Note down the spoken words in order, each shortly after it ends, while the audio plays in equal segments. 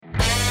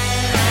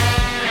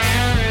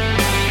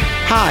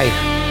Hi,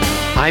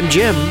 I'm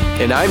Jim.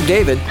 And I'm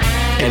David.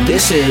 And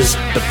this is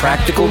the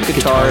Practical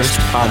Guitarist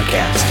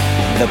Podcast.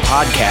 The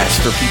podcast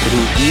for people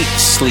who eat,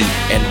 sleep,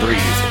 and breathe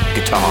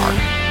guitar.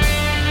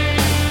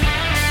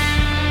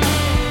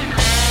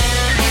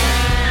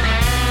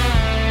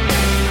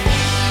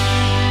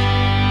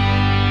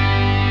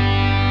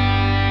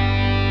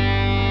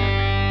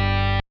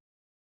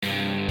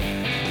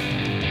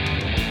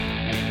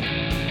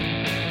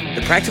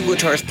 The Practical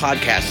Guitarist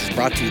Podcast is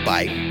brought to you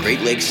by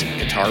Great Lakes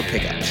Guitar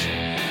Pickups.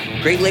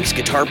 Great Lakes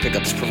Guitar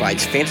Pickups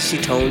provides fantasy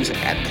tones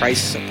at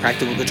prices a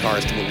practical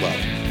guitarist will love.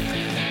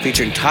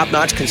 Featuring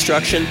top-notch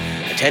construction,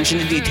 attention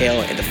to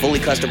detail, and a fully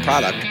custom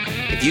product,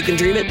 if you can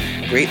dream it,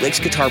 Great Lakes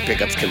Guitar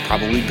Pickups can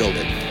probably build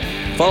it.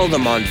 Follow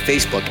them on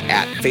Facebook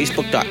at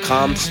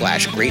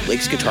facebook.com/Great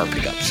Lakes Guitar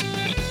Pickups.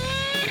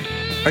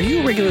 Are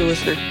you a regular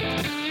listener?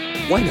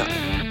 Why not?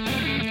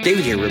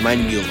 David here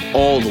reminding you of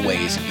all the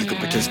ways you can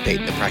participate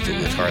in the Practical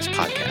Guitarist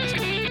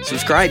Podcast.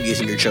 Subscribe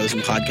using your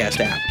chosen podcast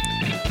app.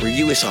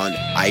 Review us on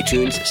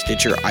iTunes,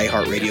 Stitcher,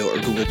 iHeartRadio, or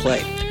Google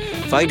Play.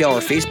 Find our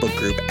Facebook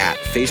group at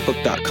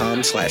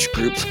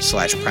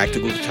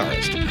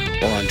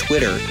facebook.com/groups/practicalguitarist or on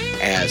Twitter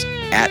as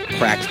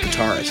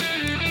 @practguitarist.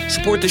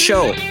 Support the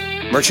show.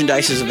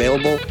 Merchandise is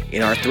available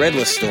in our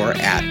Threadless store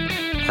at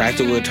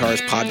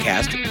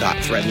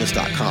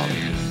practicalguitaristpodcast.threadless.com.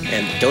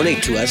 And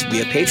donate to us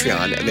via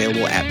Patreon,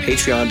 available at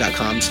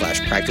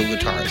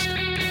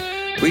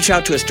patreon.com/practicalguitarist. Reach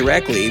out to us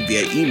directly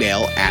via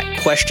email at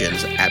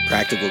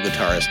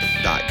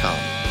questions@practicalguitarist.com.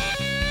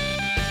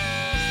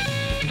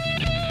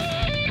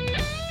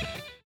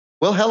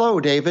 Well, hello,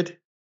 David.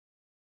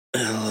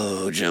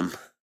 Hello, Jim.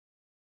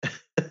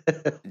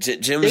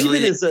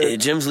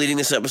 Jim's leading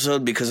this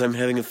episode because I'm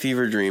having a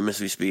fever dream as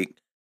we speak.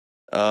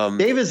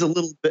 David's a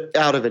little bit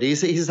out of it.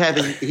 He's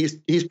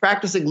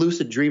practicing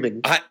lucid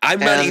dreaming.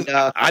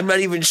 I'm not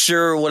even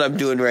sure what I'm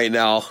doing right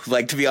now.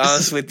 Like, to be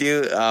honest with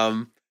you,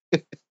 I'm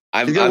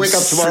gonna wake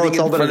up tomorrow. It's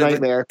all been a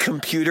nightmare.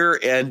 Computer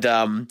and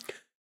I've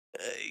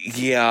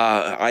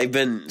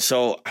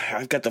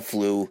got the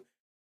flu.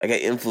 I got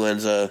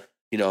influenza.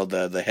 You know,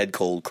 the head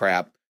cold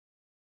crap.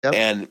 Yep.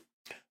 And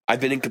I've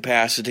been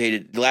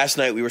incapacitated. Last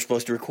night we were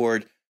supposed to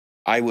record.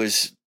 I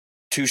was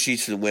 2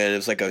 sheets to the wind. It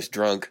was like I was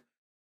drunk.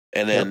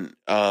 And then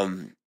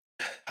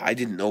I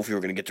didn't know if we were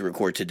going to get to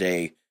record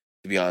today,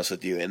 to be honest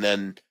with you. And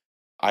then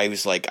I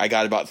was like, I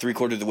got about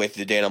 3/4 of the way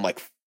through the day, and I'm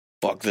like,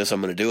 fuck this, I'm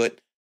going to do it.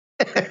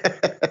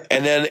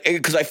 And then,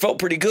 because I felt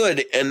pretty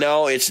good, and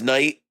now it's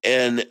night,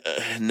 and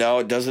now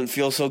it doesn't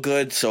feel so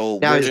good. So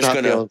now we're just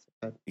going to...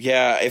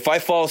 Yeah, if I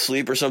fall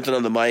asleep or something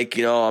on the mic,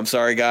 I'm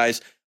sorry,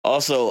 guys.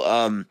 Also,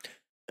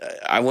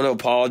 I want to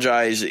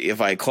apologize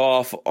if I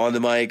cough on the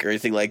mic or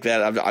anything like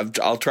that.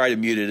 I'll try to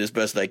mute it as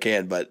best I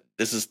can, but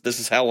this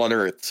is hell on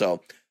earth.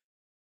 So,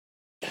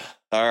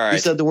 all right. You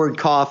said the word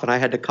cough, and I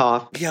had to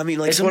cough. Yeah, I mean,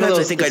 like, sometimes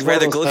I think I'd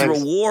rather go through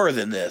a war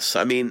than this.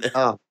 I mean,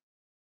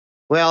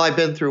 well, I've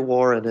been through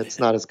war, and it's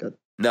not as good.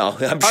 No,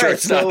 I'm sure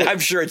it's not. I'm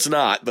sure it's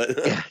not,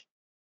 but. Yeah.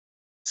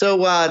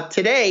 So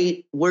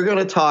today we're going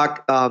to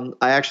talk. I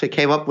actually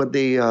came up with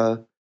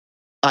the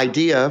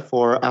idea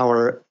for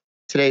our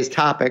today's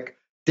topic.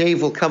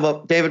 David will come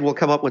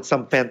up with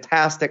some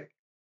fantastic.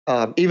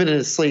 Even in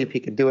his sleep,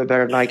 he can do it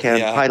better than I can.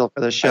 Yeah. Title for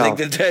the show. I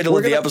think the title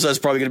of the episode is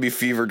probably going to be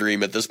 "Fever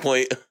Dream" at this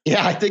point.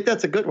 Yeah, I think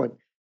that's a good one.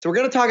 So we're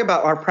going to talk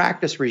about our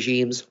practice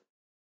regimes,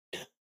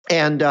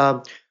 and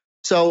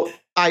so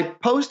I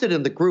posted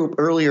in the group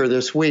earlier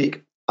this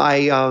week.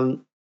 I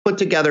put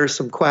together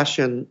some a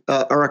question.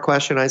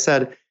 I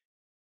said,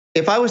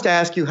 if I was to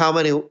ask you how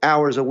many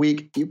hours a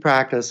week you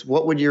practice,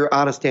 what would your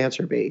honest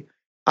answer be?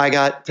 I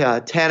got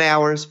 10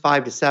 hours,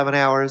 5 to 7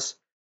 hours.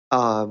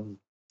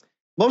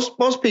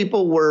 Most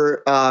people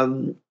were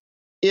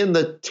in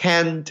the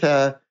 10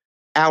 to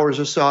hours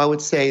or so. I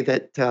would say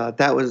that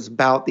that was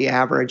about the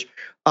average.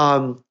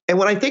 And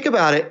when I think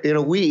about it, in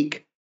a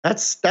week,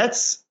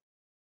 that's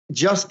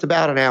just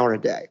about an hour a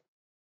day.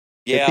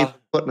 Yeah, people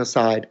putting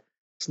aside.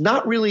 It's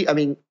not really. I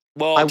mean,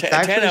 well,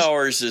 10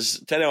 hours is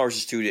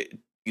 2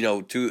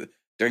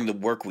 during the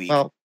work week.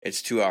 Well,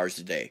 it's 2 hours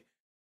a day.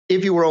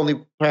 If you were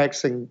only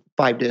practicing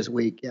 5 days a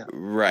week, yeah.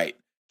 Right.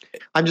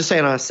 I'm just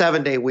saying on a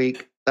 7-day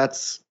week,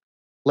 that's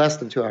less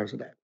than 2 hours a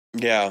day.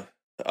 Yeah.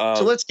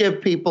 So let's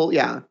give people,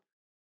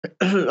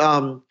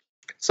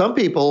 some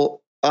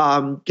people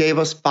gave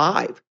us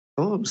 5.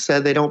 Some of them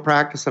said they don't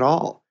practice at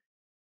all.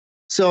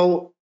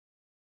 So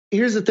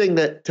here's the thing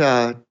that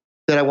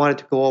I wanted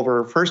to go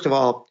over. First of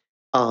all,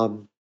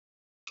 I'm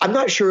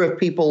not sure if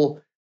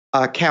people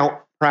count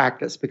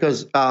practice,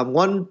 because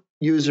one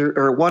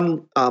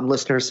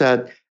listener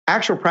said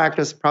actual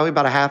practice probably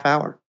about a half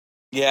hour.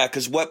 Yeah,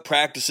 because what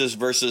practices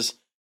versus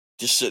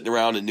just sitting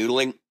around and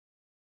noodling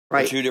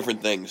are two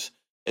different things.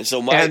 And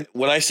so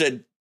when I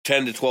said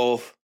 10 to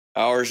 12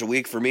 hours a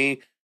week for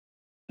me,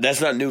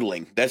 that's not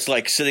noodling. That's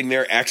like sitting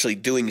there actually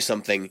doing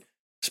something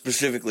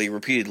specifically,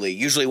 repeatedly,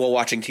 usually while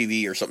watching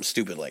TV or something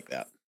stupid like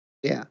that.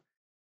 Yeah.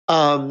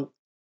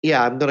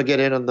 Yeah, I'm going to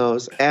get in on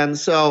those. And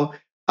so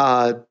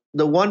the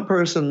one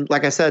person,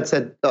 like I said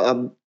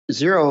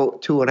 0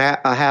 to a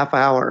half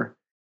hour.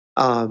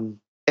 And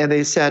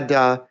they said,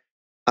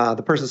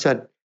 the person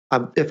said,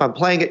 if I'm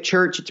playing at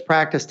church, it's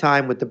practice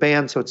time with the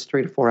band, so it's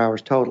 3 to 4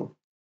 hours total.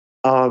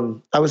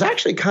 I was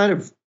actually kind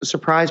of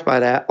surprised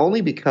by that,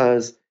 only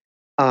because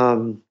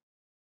 3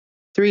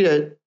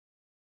 to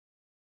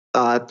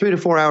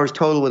 4 hours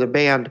total with a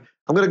band.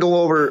 I'm going to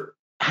go over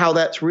how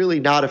that's really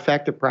not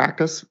effective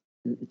practice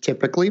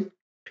typically.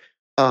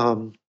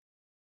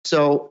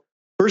 So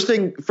first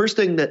thing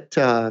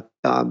that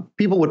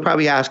people would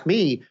probably ask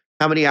me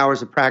how many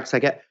hours of practice I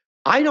get.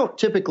 I don't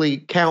typically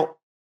count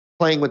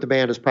playing with the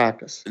band as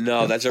practice.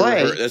 No, that's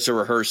a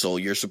rehearsal.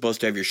 You're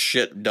supposed to have your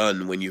shit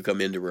done when you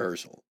come into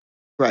rehearsal.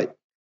 Right.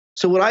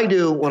 So what I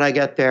do when I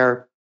get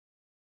there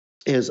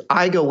is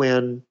I go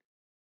in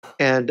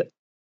and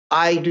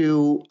I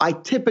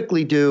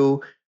typically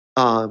do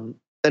an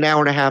hour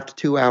and a half to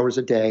 2 hours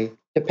a day,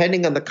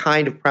 depending on the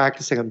kind of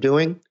practicing I'm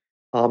doing.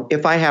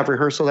 If I have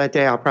rehearsal that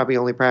day, I'll probably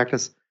only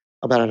practice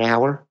about an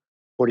hour,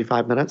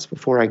 45 minutes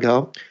before I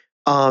go.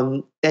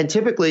 And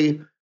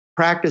typically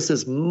practice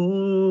is,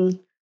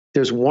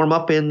 there's warm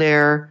up in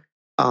there,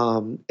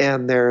 and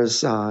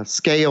there's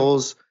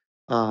scales,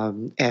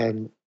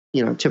 and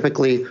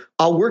typically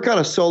I'll work on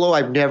a solo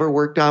I've never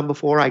worked on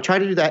before. I try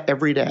to do that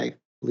every day,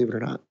 believe it or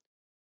not.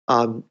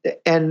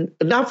 And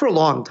not for a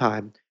long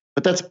time,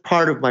 but that's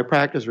part of my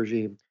practice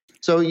regime.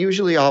 So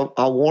usually I'll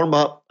warm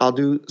up, I'll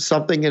do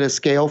something in a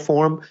scale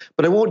form,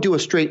 but I won't do a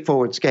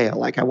straightforward scale.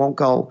 Like I won't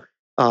go,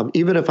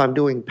 even if I'm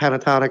doing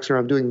pentatonics or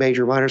I'm doing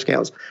major minor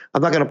scales,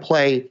 I'm not going to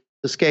play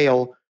the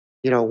scale,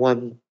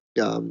 1,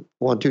 2,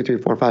 3,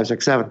 4, 5,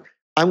 6, 7.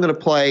 I'm going to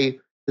play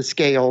the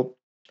scale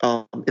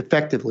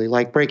effectively,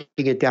 like breaking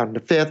it down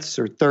into fifths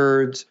or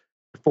thirds,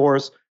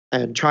 fourths,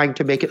 and trying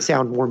to make it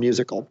sound more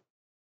musical.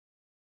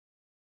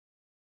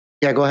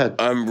 Yeah, go ahead.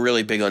 I'm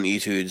really big on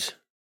etudes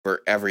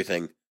for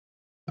everything.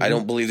 I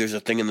don't believe there's a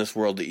thing in this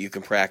world that you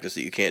can practice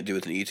that you can't do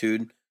with an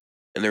etude.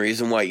 And the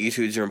reason why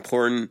etudes are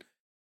important,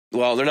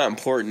 well, they're not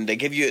important. They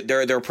give you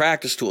they're a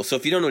practice tool. So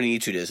if you don't know what an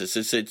etude is,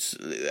 it's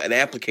an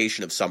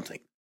application of something.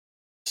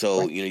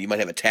 So Right. You might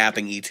have a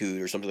tapping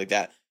etude or something like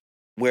that,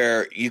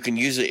 where you can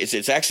use it.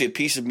 It's actually a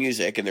piece of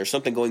music, and there's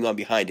something going on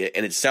behind it,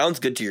 and it sounds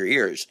good to your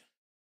ears.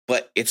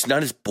 But it's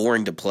not as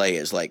boring to play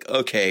as like,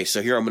 okay,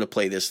 so here I'm going to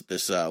play this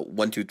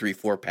 1, 2, 3,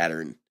 4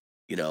 pattern.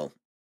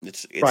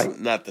 It's Right.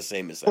 not the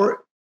same as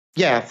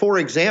that. For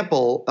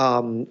example,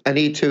 an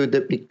etude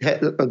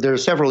there are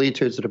several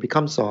etudes that have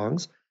become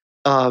songs.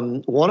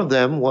 One of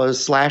them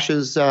was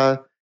Slash's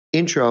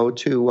intro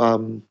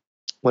to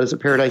what is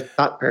it?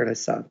 Not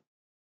Paradise Sun.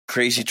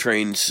 Crazy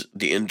Train's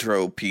the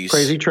intro piece.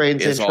 Crazy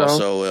Train's is intro.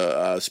 Also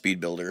a speed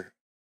builder.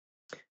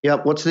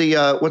 Yep. What's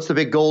the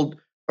big gold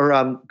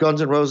or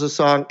Guns N' Roses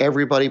song?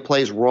 Everybody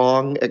plays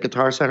wrong at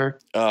Guitar Center.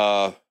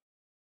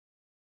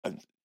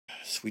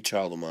 Sweet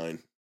Child of Mine.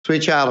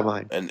 Sweet Child of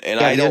Mine. And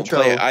I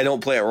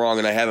don't play it wrong,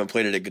 and I haven't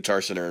played it at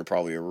Guitar Center in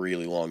probably a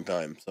really long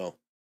time. So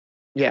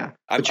yeah,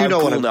 but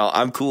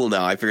I'm cool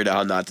now. I figured out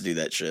how not to do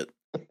that shit.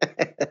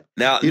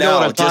 Now,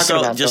 just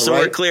so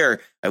we're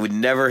clear, I would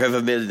never have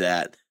admitted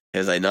that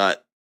had I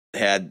not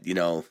had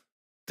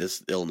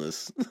this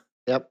illness.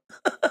 Yep.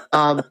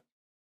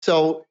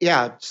 So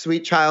yeah,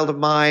 Sweet Child of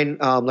Mine.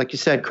 Like you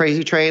said,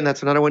 Crazy Train.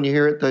 That's another one you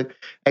hear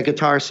at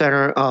Guitar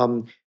Center.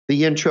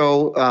 The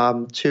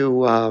intro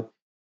to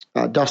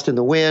Dust in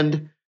the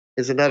Wind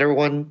is another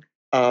one.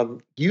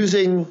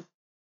 Using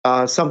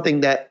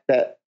something that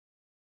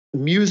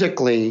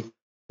musically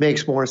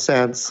makes more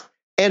sense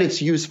and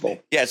it's useful.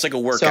 Yeah, it's like a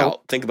workout.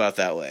 So, think about it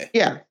that way.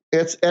 Yeah,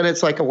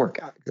 it's like a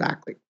workout,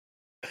 exactly.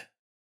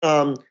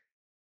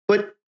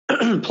 But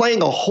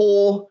playing a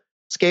whole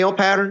scale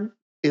pattern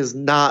is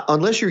not,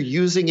 unless you're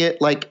using it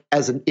like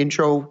as an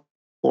intro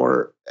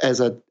or as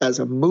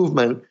a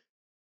movement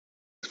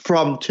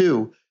from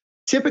to.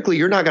 Typically,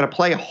 you're not going to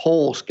play a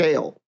whole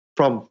scale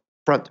from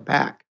front to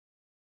back.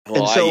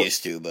 Well, I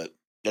used to, but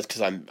that's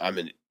because I'm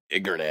an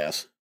ignorant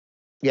ass.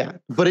 Yeah,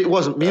 but it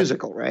wasn't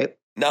musical, right?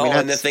 No,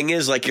 and the thing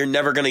is, like, you're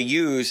never going to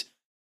use.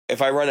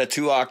 If I run a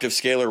 2-octave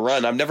scalar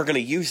run, I'm never going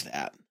to use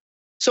that.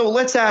 So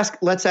let's ask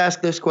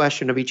this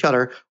question of each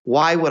other: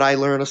 why would I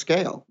learn a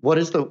scale? What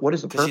is the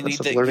purpose of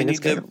learning a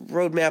scale? You need the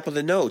roadmap of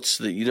the notes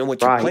that you know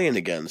what you're playing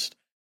against.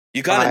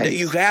 You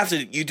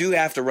do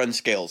have to run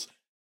scales,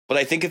 but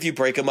I think if you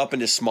break them up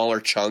into smaller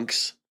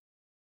chunks,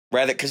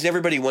 rather, because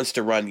everybody wants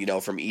to run,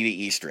 from E to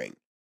E string,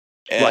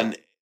 and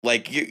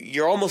like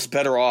you're almost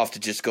better off to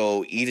just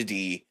go E to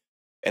D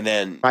and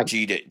then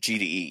G to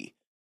E,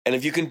 and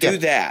if you can do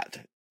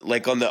that,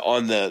 like on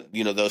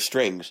the those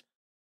strings,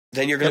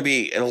 then you're going to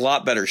be in a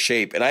lot better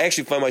shape. And I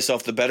actually find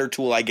myself, the better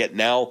tool I get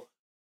now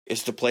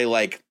is to play,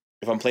 like,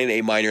 if I'm playing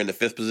A minor in the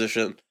 5th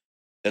position,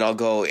 then I'll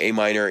go A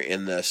minor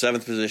in the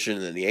 7th position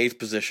and then the 8th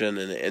position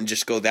and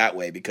just go that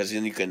way, because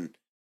then you can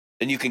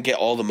get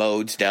all the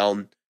modes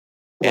down,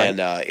 and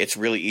it's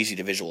really easy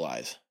to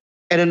visualize.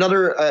 And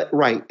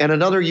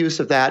another use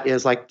of that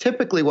is, like,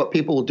 typically what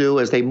people will do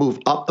is they move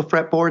up the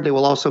fretboard. They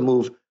will also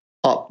move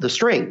up the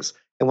strings.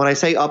 And when I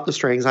say up the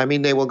strings, I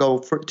mean they will go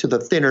to the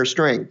thinner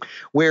string,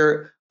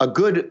 where a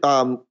good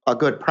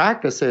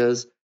practice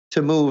is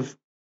to move,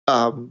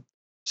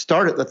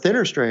 start at the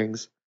thinner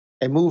strings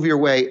and move your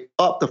way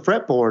up the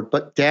fretboard,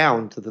 but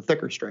down to the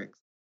thicker strings,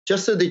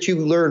 just so that you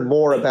learn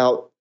more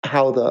about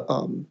how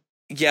the.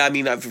 Yeah, I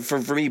mean,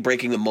 for me,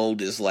 breaking the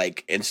mold is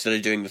like, instead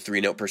of doing the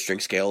 3-note per string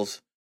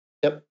scales,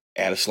 Yep.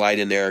 add a slide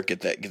in there,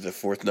 get the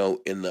fourth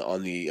note on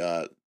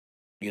the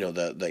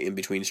the in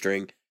between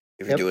string.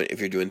 If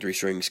you're doing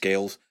 3-string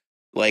scales,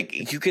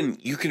 like you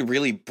can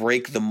really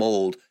break the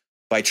mold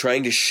by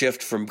trying to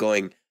shift from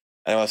going.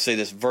 And I'll say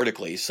this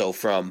vertically, so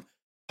from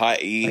high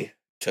E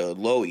to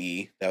low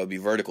E, that would be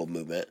vertical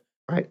movement,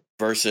 right?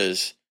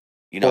 Versus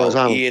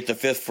Horizontal. E at the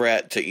 5th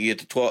fret to E at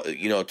the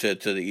 12th,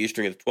 to the E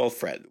string at the 12th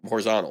fret,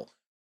 horizontal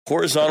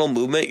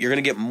movement. You're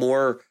going to get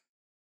more.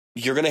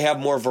 You're going to have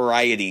more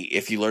variety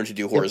if you learn to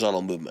do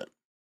horizontal movement.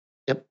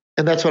 Yep,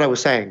 and that's what I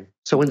was saying.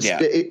 So,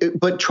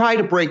 but try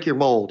to break your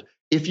mold.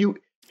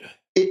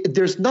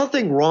 There's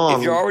nothing wrong.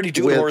 If you're already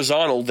doing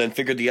horizontal, then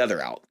figure the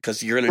other out,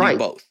 because you're going to need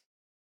both.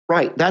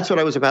 Right, that's what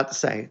I was about to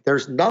say.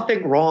 There's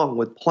nothing wrong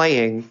with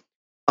playing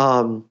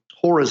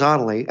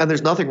horizontally, and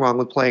there's nothing wrong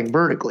with playing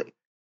vertically.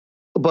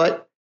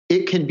 But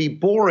it can be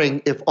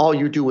boring if all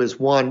you do is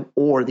one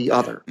or the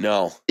other.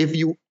 No. If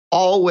you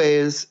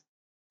always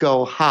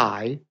go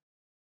high,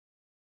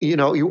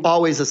 you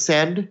always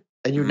ascend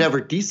and you never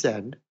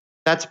descend,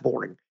 that's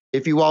boring.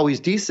 If you always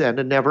descend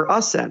and never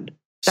ascend,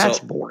 that's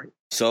boring.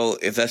 So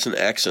if that's an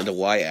X and a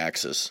Y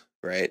axis,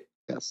 right?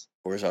 Yes.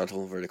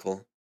 Horizontal,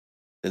 vertical,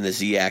 then the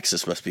Z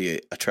axis must be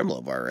a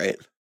tremolo bar, right?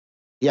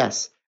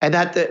 Yes. And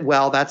that's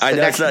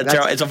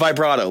it's a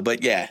vibrato,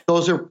 but yeah.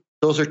 Those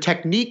are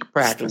technique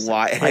practices.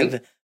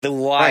 The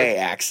Y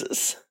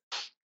axis.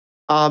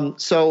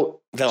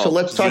 So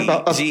let's talk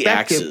about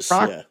effective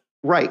practice.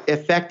 Right,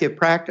 effective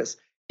practice.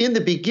 In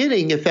the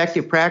beginning,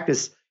 effective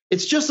practice,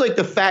 it's just like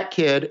the fat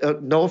kid.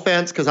 No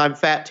offense, because I'm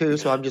fat too,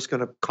 so I'm just going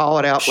to call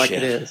it out like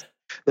it is.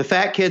 The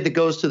fat kid that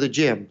goes to the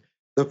gym.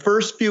 The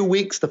first few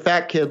weeks, the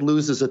fat kid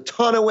loses a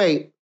ton of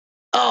weight.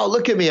 Oh,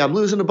 look at me, I'm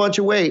losing a bunch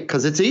of weight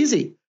because it's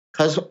easy,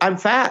 because I'm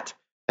fat,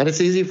 and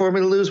it's easy for me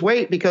to lose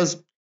weight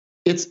because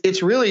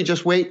it's really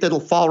just weight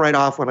that'll fall right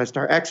off when I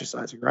start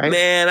exercising, right?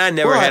 Man, I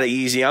never had it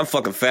easy. I'm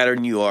fucking fatter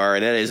than you are,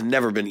 and it has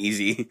never been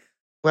easy.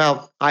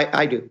 Well,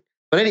 I do.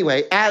 But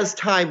anyway, as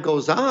time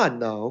goes on,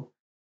 though,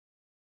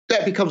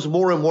 that becomes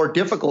more and more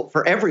difficult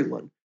for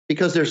everyone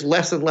because there's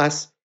less and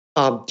less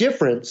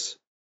difference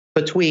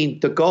between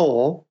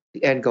the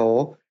end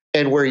goal,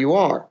 and where you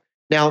are.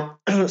 Now,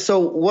 so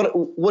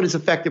what is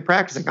effective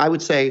practicing? I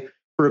would say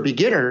for a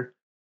beginner,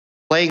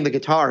 playing the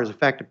guitar is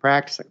effective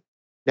practicing.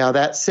 Now,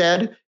 that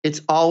said, it's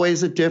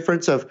always a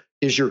difference of,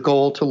 is your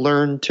goal to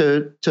learn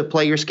to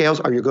play your scales?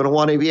 Are you going to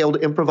want to be able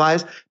to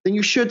improvise? Then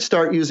you should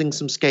start using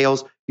some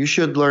scales. You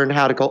should learn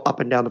how to go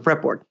up and down the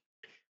fretboard.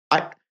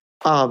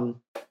 And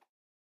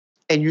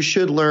you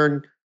should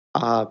learn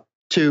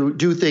to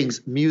do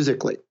things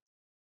musically.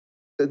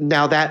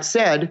 Now, that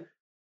said,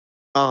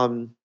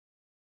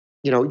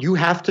 you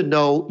have to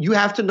know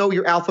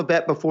your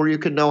alphabet before you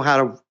can know how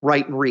to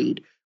write and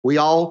read. We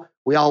all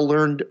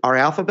learned our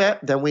alphabet,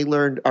 then we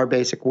learned our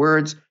basic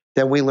words,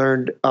 then we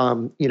learned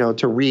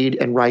to read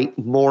and write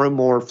more and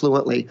more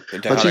fluently.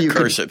 And how to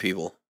curse at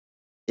people.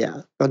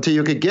 Yeah, until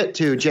you could get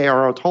to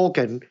J.R.R.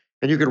 Tolkien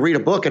and you could read a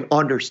book and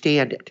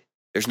understand it.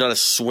 There's not a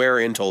swear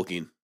in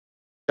Tolkien.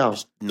 No.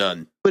 There's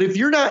none. But if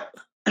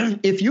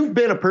you've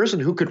been a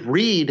person who could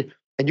read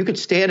and you could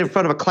stand in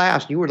front of a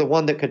class, and you were the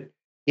one that could,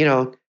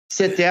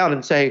 sit down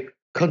and say,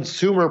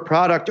 consumer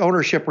product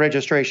ownership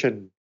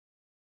registration,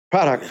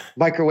 product,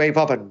 microwave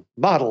oven,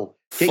 model.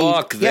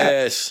 Fuck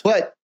this.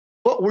 But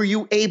were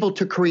you able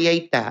to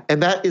create that?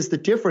 And that is the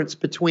difference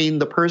between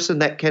the person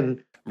that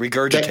can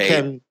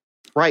regurgitate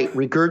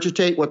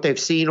what they've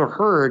seen or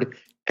heard,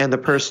 and the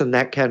person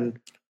that can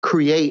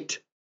create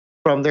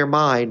from their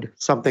mind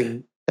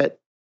something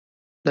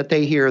that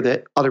they hear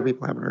that other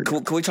people haven't heard.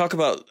 Can we talk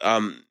about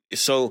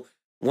so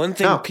one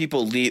thing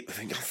people leave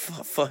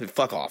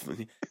fuck off.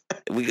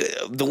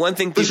 The one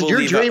thing people you're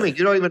leave dreaming.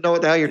 You don't even know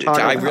what the hell you're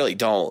talking about. I really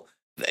don't.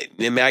 I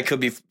mean, I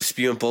could be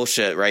spewing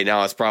bullshit right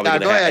now. It's probably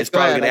going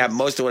to happen.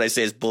 Most of what I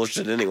say is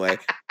bullshit anyway.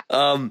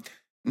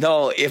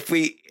 No, if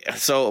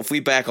we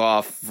back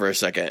off for a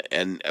second,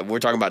 and we're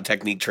talking about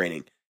technique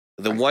training,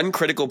 the one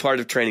critical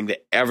part of training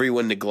that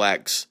everyone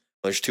neglects,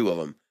 there's two of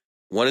them.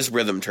 One is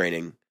rhythm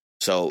training.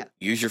 So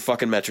use your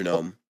fucking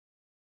metronome.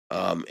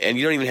 And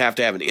you don't even have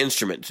to have an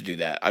instrument to do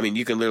that. I mean,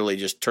 you can literally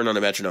just turn on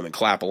a metronome and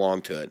clap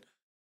along to it.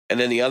 And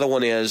then the other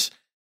one is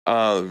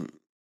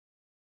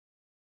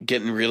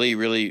getting really,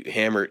 really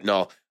hammered.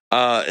 No,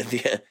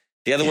 the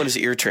other one is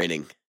ear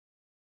training.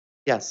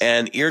 Yes.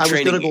 And ear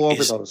training go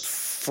over is those.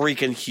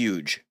 Freaking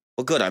huge.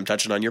 Well, good. I'm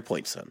touching on your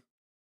point, son.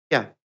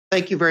 Yeah.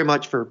 Thank you very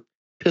much for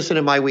pissing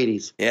in my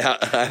Wheaties. Yeah.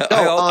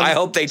 I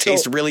hope they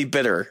taste really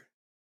bitter.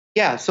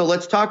 Yeah. So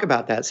let's talk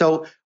about that.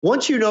 So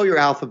once you know your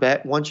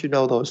alphabet, once you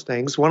know those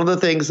things, one of the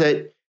things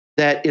that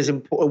is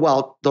important,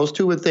 well, those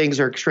two things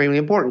are extremely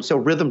important. So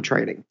rhythm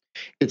training,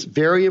 it's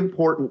very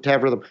important to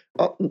have rhythm.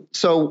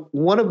 So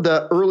one of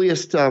the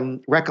earliest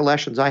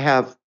recollections I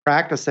have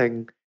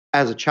practicing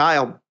as a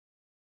child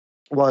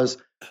was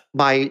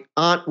my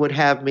aunt would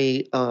have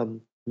me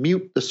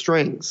mute the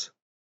strings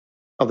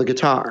of the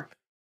guitar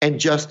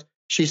and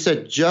she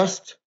said,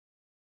 just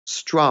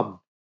strum.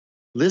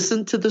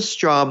 Listen to the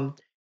strum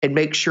and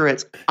make sure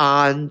it's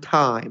on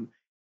time.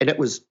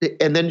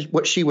 And then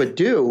what she would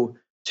do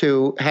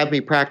to have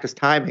me practice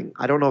timing,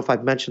 I don't know if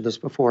I've mentioned this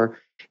before,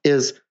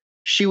 is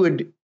she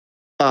would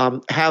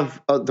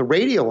have the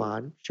radio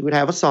on. She would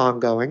have a song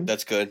going.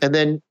 That's good. And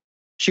then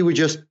she would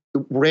just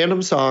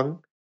random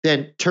song,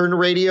 then turn the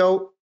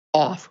radio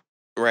off.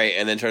 Right,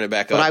 and then turn it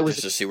back up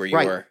just to see where you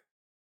were.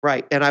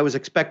 Right, and I was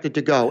expected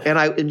to go.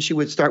 And she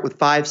would start with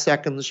 5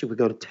 seconds. She would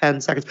go to 10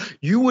 seconds.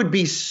 You would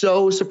be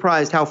so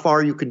surprised how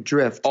far you can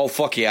drift. Oh,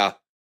 fuck yeah.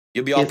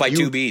 You'll be off by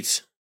 2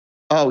 beats.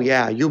 Oh,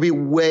 yeah. You'll be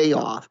way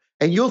off.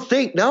 And you'll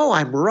think, no,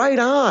 I'm right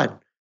on.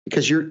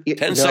 Because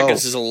 10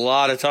 seconds is a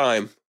lot of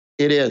time.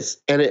 It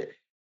is. And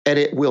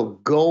it will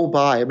go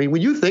by. I mean,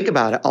 when you think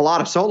about it, a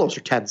lot of solos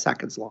are 10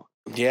 seconds long.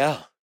 Yeah,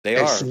 they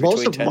are.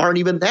 Most of them aren't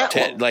even that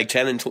long. Like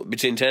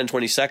between 10 and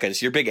 20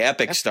 seconds. Your big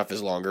epic stuff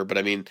is longer, but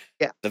I mean,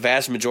 the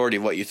vast majority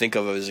of what you think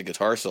of as a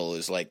guitar solo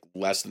is like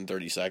less than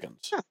 30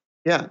 seconds.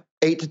 Yeah,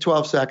 8 to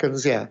 12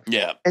 seconds, yeah.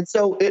 And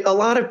so a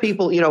lot of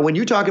people, when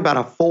you talk about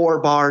a 4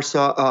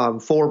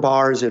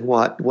 bars in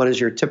what is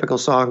your typical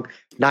song,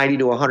 90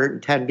 to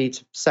 110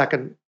 beats a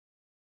second,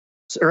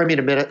 or I mean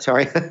a minute,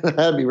 sorry.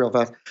 That'd be real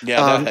fast.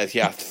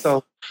 Yeah.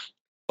 So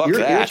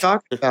you're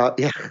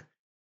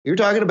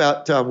talking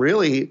about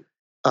really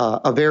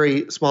a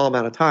very small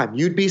amount of time.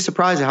 You'd be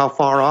surprised at how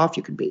far off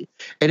you can be.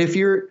 And if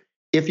you're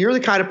the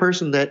kind of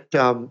person that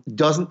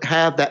doesn't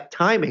have that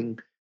timing,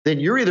 then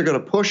you're either going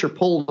to push or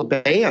pull the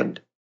band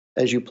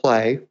as you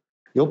play.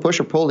 You'll push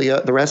or pull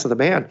the rest of the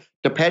band,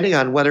 depending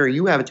on whether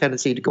you have a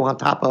tendency to go on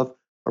top of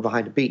or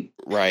behind a beat.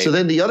 Right. So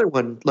then the other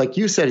one, like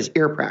you said, is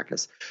ear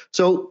practice.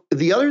 So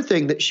the other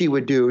thing that she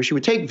would do, she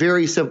would take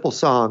very simple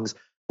songs.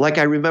 Like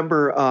I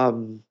remember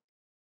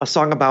a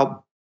song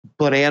about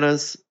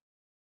bananas,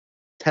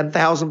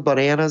 10,000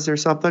 bananas or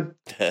something.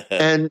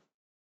 And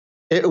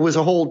it was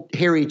a whole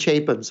Harry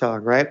Chapin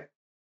song, right?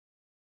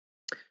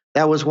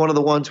 That was one of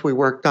the ones we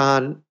worked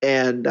on,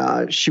 and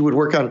she would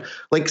work on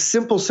like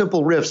simple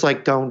riffs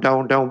like don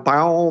don don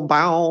boom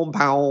boom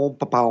boom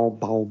boom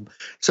boom.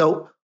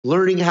 So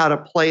learning how to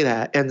play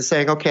that and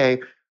saying, okay,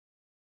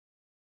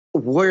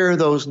 where are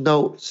those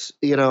notes,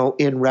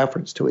 in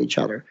reference to each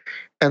other?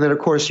 And then of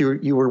course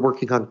you were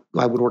working on.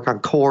 I would work on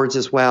chords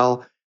as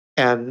well,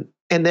 and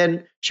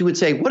then she would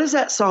say, what does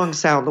that song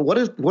sound? What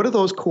are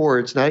those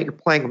chords? Now that you're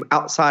playing them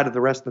outside of the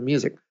rest of the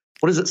music,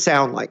 what does it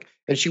sound like?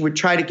 And she would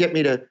try to get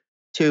me to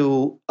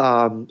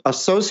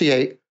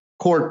associate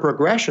chord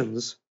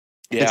progressions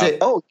and say,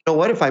 oh, you know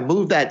what? If I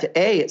move that to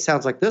A, it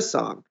sounds like this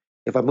song.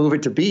 If I move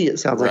it to B, it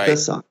sounds like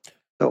this song.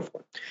 So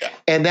forth. Yeah.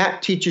 And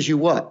that teaches you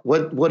what?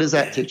 What does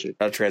that teach you?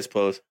 How to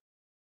transpose.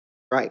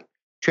 Right.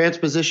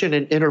 Transposition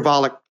and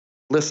intervallic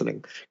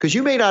listening. Because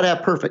you may not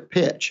have perfect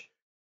pitch.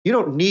 You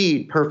don't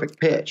need perfect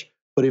pitch.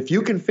 But if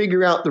you can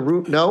figure out the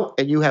root note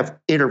and you have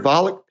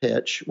intervallic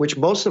pitch, which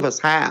most of us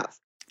have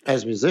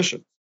as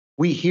musicians,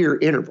 we hear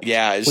intervals.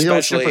 Yeah,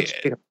 especially,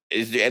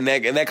 and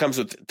that comes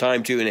with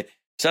time too. And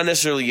it's not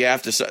necessarily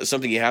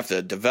something you have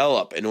to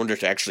develop in order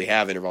to actually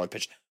have interval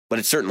pitch, but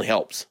it certainly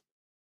helps.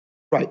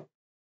 Right.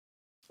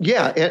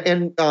 Yeah,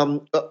 and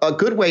a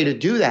good way to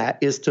do that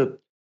is to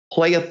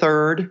play a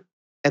third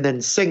and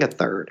then sing a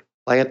third.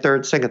 Play a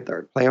third, sing a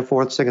third. Play a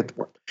fourth, sing a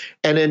fourth.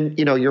 And then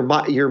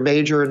your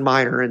major and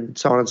minor and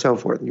so on and so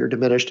forth. And you're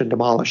diminished and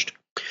demolished.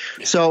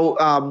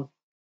 So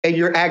and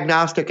you're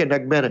agnostic and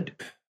augmented.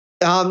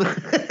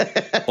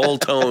 Whole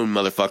tone,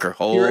 motherfucker.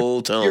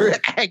 Whole tone. You're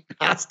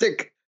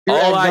agnostic.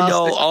 All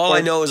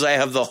I know is I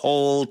have the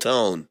whole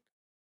tone.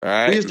 All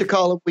right. We used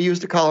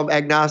to call them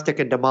agnostic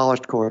and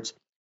demolished chords.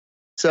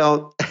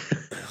 So.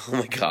 Oh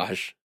my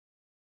gosh.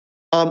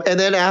 And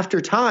then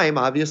after time,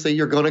 obviously,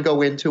 you're going to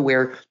go into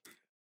where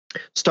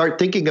start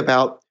thinking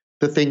about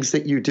the things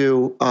that you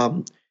do.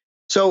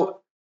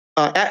 So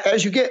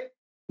as you get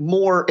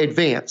more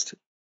advanced.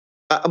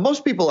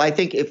 Most people, I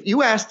think, if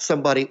you asked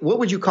somebody, what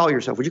would you call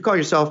yourself? Would you call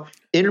yourself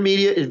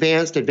intermediate,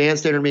 advanced,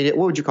 intermediate?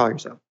 What would you call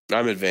yourself?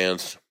 I'm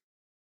advanced.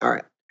 All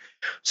right.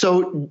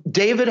 So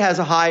David has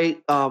a high,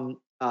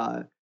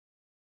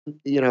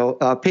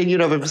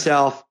 opinion of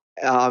himself.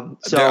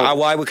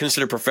 I would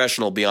consider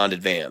professional beyond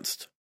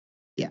advanced.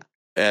 Yeah.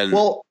 And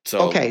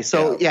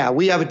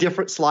we have a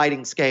different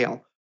sliding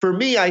scale. For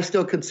me, I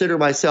still consider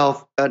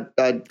myself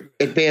an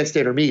advanced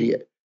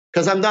intermediate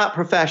because I'm not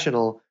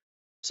professional.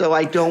 So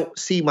I don't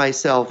see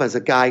myself as a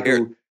guy who.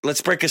 Here,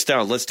 let's break this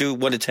down. Let's do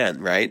 1 to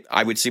 10, right?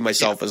 I would see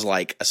myself as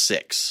like a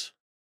 6.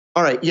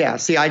 All right. Yeah.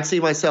 See, I'd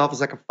see myself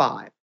as like a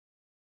 5,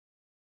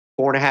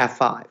 4.5,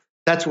 5.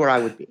 That's where I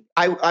would be.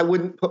 I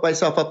wouldn't put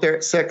myself up there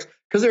at 6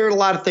 because there are a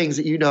lot of things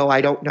that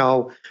I don't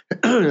know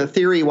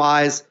theory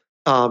wise,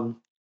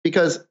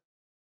 because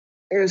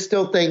there's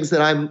still things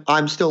that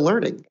I'm still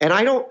learning, and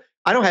I don't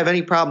have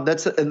any problem.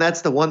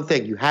 That's the one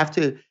thing you have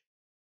to.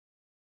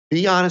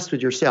 Be honest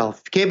with yourself.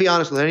 If you can't be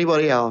honest with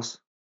anybody else,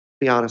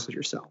 be honest with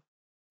yourself.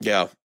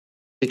 Yeah.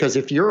 Because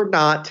if you're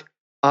not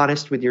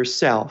honest with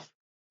yourself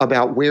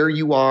about where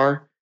you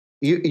are.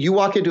 You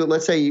walk into it,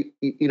 let's say,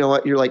 you know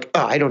what, you're like,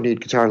 oh, I don't need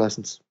guitar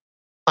lessons.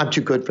 I'm too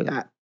good for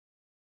that.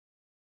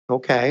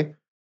 Okay.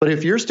 But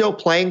if you're still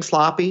playing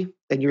sloppy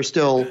and you're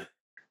still,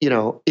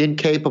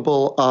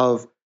 incapable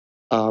of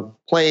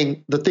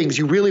playing the things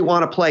you really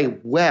want to play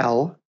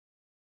well,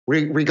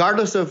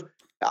 regardless of,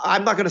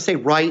 I'm not going to say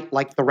right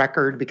like the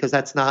record, because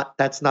that's not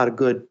a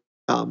good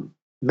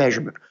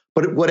measurement.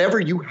 But whatever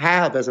you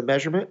have as a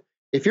measurement,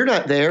 if you're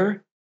not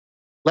there,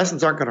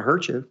 lessons aren't going to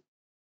hurt you.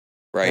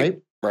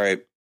 Right.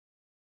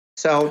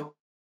 So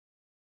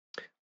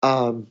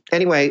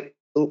anyway,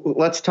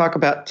 let's talk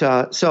about,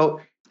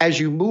 so as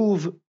you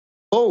move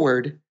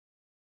forward,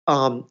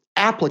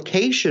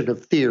 application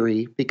of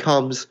theory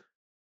becomes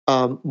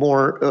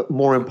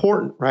more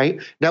important,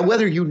 right? Now,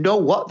 whether you know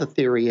what the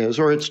theory is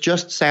or it's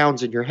just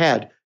sounds in your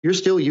head, you're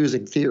still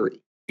using theory.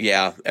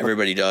 Yeah,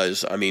 everybody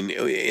does. I mean,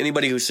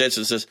 anybody who sits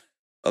and says,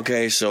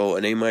 okay, so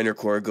an A minor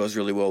chord goes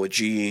really well with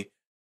G,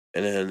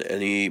 and then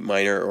an E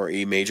minor or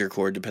E major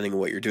chord, depending on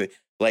what you're doing.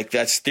 Like,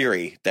 that's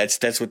theory.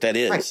 That's what that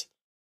is.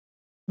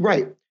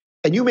 Right.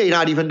 And you may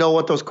not even know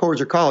what those chords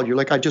are called. You're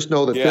like, I just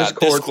know that this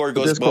chord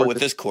goes well with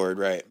this chord,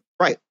 right?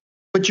 Right.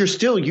 But you're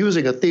still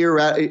using a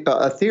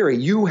theory.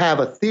 You have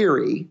a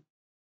theory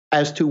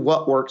as to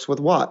what works with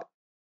what.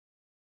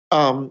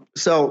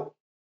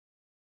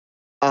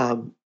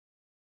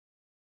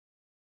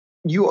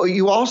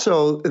 You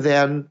also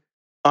then,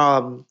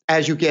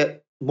 as you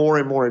get more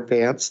and more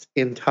advanced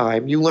in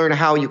time, you learn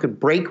how you can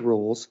break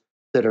rules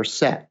that are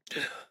set.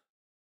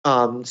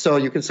 So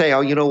you can say,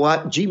 oh, you know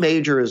what? G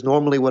major is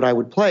normally what I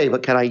would play,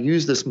 but can I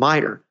use this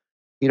minor?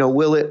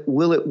 Will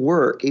it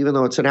work, even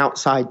though it's an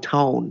outside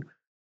tone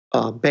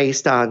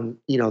based on,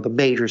 the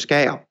major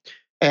scale?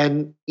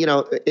 And,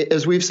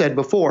 as we've said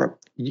before,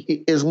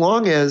 as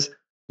long as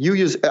you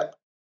use,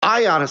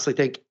 I honestly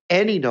think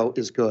any note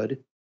is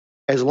good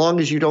as long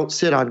as you don't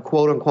sit on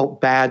quote unquote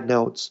bad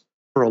notes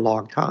for a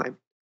long time.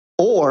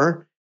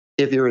 Or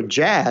if you're in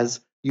jazz,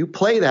 you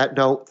play that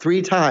note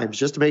 3 times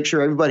just to make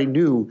sure everybody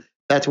knew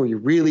that's where you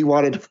really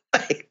wanted to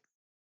play.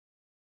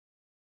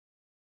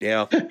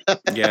 Yeah.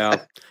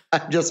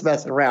 I'm just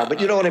messing around, but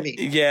you know what I mean?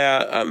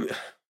 Yeah.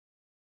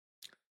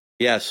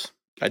 Yes,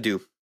 I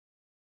do.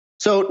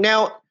 So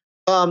now,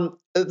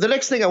 the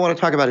next thing I want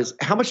to talk about is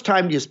how much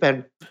time do you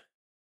spend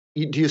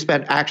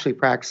actually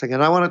practicing?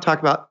 And I want to talk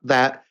about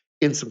that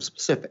in some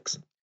specifics.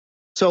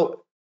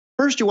 So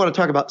first, you want to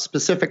talk about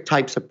specific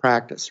types of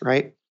practice,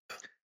 right?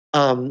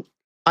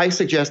 I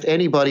suggest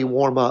anybody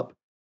warm up.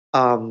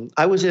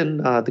 I was in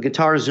the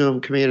Guitar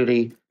Zoom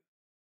community.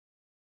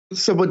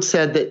 Someone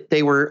said that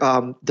they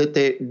were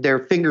their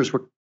fingers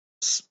were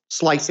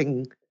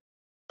slicing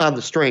on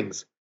the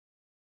strings,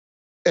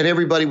 and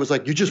everybody was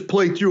like, "You just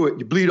play through it.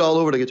 You bleed all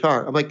over the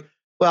guitar." I'm like,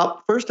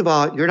 "Well, first of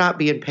all, you're not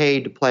being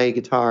paid to play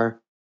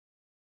guitar.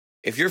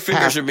 If your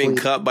fingers are being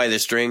cut by the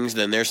strings,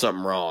 then there's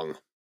something wrong."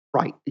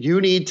 Right. You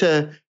need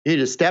to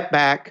step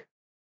back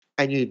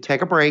and you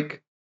take a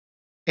break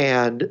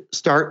and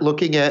start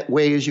looking at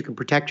ways you can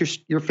protect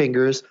your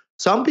fingers.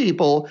 Some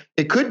people,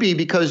 it could be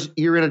because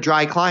you're in a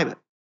dry climate,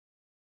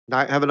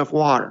 not have enough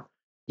water.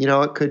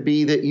 It could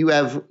be that you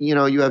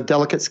have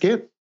delicate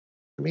skin.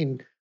 I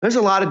mean, there's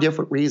a lot of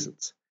different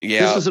reasons.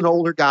 Yeah. This is an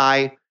older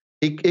guy.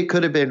 It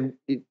could have been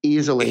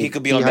easily. He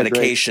could be on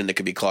medication that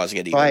could be causing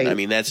it even. Right. I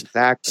mean, that's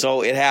exactly.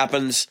 So it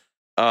happens.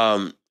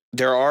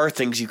 There are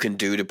things you can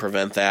do to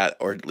prevent that,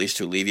 or at least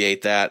to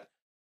alleviate that.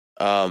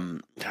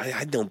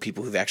 I've known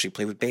people who've actually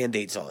played with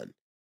Band-Aids on.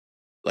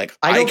 Like,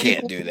 I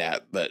can't do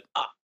that, but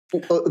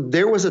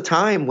there was a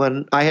time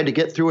when I had to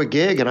get through a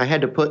gig and I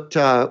had to put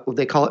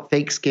they call it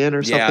fake skin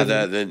or something.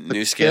 Yeah, the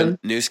new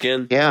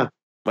skin. Yeah,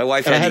 my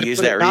wife had to use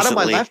that recently. Not on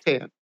my left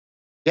hand.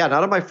 Yeah,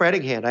 not on my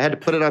fretting hand. I had to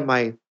put it on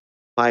my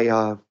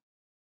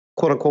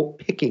quote unquote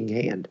picking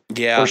hand.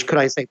 Yeah, or could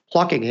I say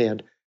plucking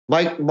hand?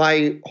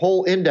 My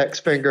whole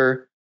index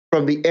finger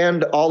from the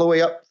end all the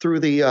way up through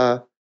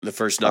the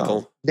first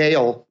knuckle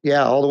nail,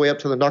 all the way up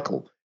to the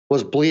knuckle,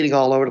 was bleeding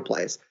all over the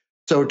place.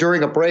 So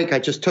during a break, I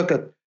just took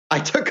a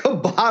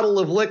bottle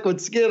of liquid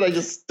skin. I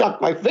just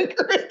stuck my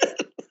finger in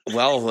it.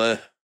 Well,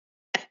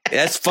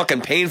 that's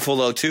fucking painful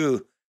though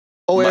too.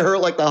 Oh, it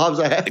hurt like the hubs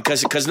I had.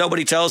 Because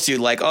nobody tells you,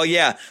 like, oh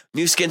yeah,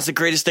 new skin's the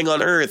greatest thing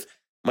on earth.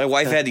 My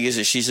wife had to use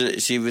it.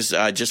 She was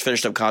just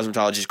finished up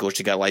cosmetology school.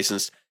 She got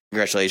licensed.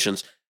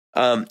 Congratulations.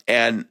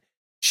 And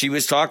she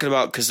was talking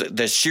about, because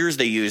the shears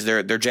they use,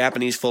 they're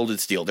Japanese folded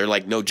steel. They're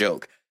like no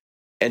joke.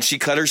 And she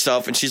cut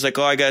herself, and she's like,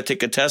 oh, I got to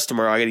take a test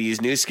tomorrow. I got to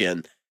use new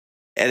skin.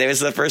 And it was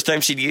the first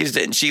time she'd used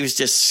it, and she was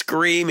just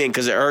screaming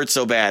because it hurt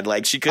so bad.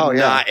 Like, she could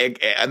not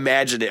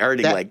imagine it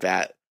hurting like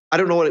that. I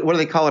don't know what do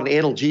they call it,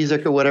 an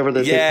analgesic or whatever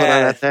that they put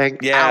on that thing.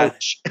 Yeah.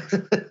 Ouch.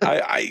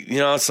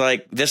 It's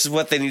like, this is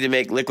what they need to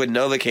make liquid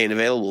Novocaine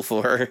available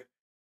for.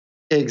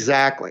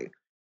 Exactly.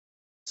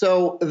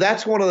 So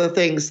that's one of the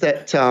things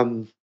that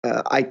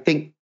I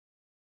think,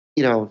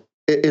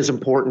 is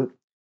important.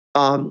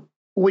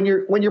 When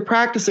you're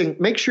practicing,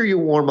 make sure you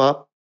warm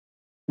up.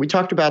 We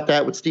talked about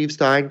that with Steve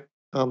Stein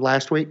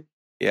last week.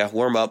 Yeah,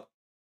 warm up.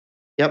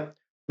 Yep.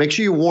 Make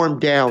sure you warm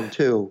down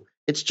too.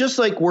 It's just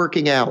like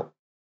working out.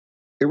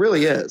 It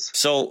really is.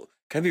 So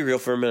can I be real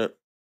for a minute?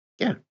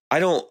 Yeah. I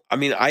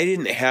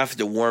didn't have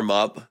to warm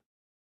up.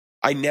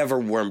 I never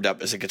warmed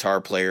up as a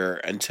guitar player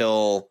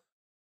until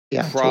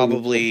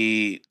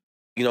probably,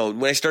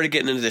 when I started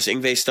getting into this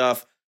Yngwie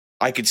stuff,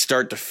 I could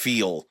start to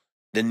feel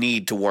the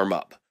need to warm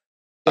up.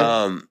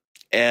 Yeah.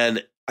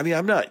 And I mean,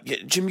 I'm not,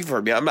 Jim, you've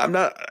heard me, I'm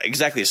not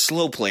exactly a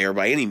slow player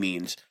by any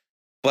means,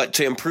 but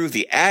to improve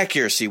the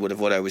accuracy of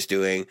what I was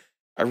doing,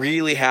 I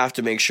really have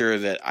to make sure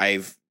that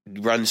I've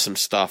run some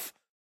stuff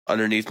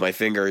underneath my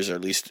fingers, or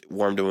at least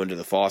warmed them into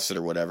the faucet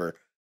or whatever.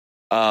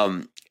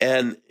 And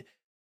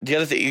the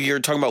other thing, you're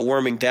talking about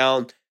warming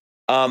down.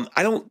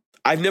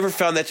 I've never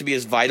found that to be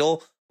as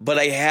vital, but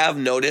I have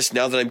noticed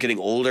now that I'm getting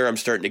older, I'm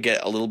starting to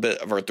get a little bit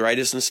of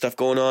arthritis and stuff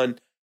going on.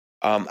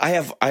 I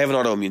have an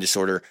autoimmune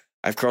disorder.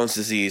 I have Crohn's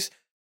disease.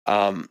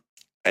 And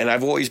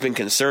I've always been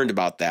concerned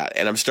about that,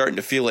 and I'm starting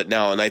to feel it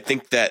now. And I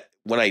think that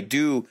when I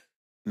do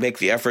make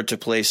the effort to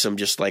play some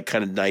just like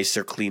kind of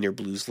nicer, cleaner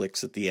blues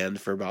licks at the end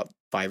for about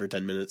 5 or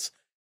 10 minutes,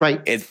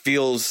 right, it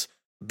feels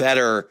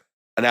better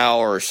an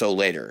hour or so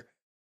later.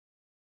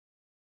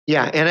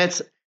 Yeah,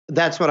 and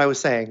that's what I was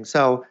saying.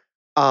 So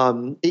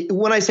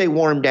when I say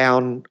warm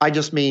down, I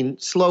just mean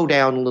slow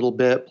down a little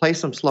bit, play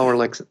some slower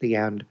licks at the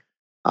end.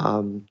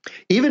 I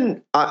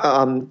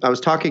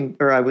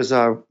was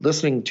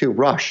listening to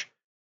Rush,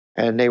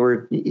 and they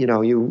were,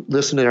 you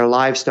listen to their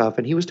live stuff,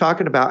 and he was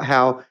talking about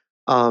how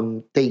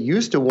they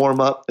used to warm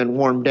up and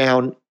warm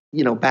down,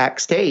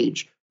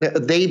 backstage.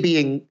 They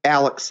being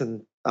Alex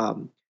and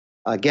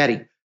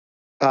Geddy.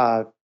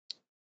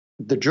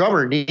 The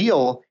drummer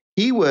Neil,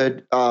 he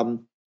would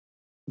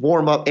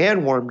warm up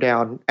and warm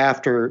down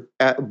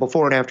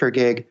before and after a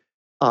gig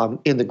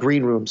in the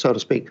green room, so to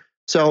speak.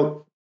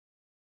 So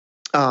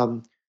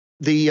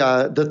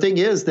the thing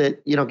is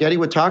that, Geddy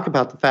would talk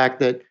about the fact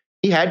that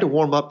he had to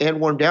warm up and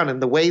warm down,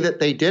 and the way that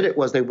they did it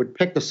was they would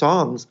pick the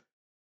songs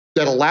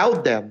that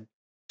allowed them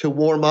to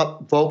warm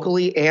up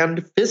vocally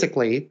and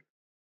physically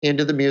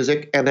into the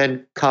music, and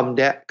then come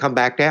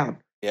back down.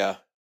 Yeah.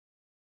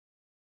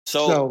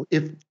 So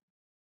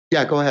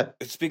go ahead.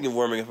 Speaking of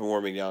warming up and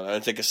warming down, I'm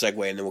going to take a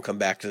segue and then we'll come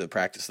back to the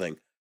practice thing.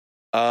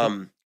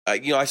 I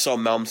saw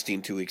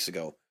Malmsteen 2 weeks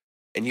ago,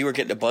 and you were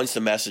getting a bunch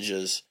of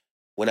messages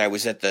when I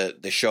was at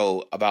the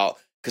show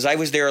because I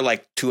was there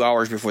like 2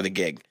 hours before the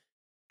gig,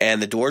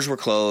 and the doors were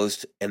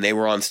closed and they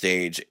were on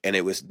stage, and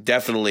it was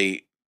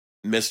definitely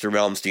Mr.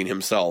 Malmsteen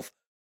himself.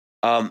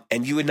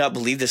 And you would not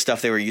believe the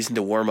stuff they were using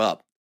to warm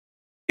up.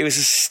 It was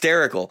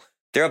hysterical.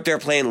 They're up there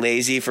playing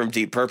Lazy from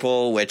Deep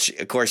Purple, which,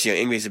 of course,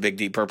 Yngwie's a big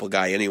Deep Purple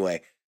guy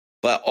anyway.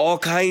 But all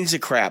kinds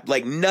of crap,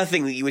 like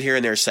nothing that you would hear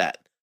in their set.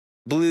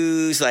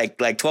 Blues, like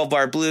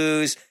 12-bar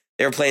blues.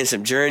 They were playing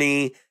some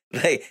Journey.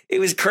 It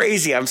was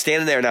crazy. I'm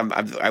standing there, and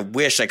I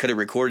wish I could have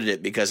recorded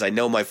it, because I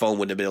know my phone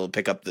wouldn't have been able to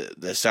pick up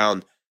the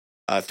sound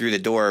through the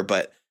door.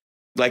 But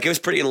it was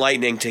pretty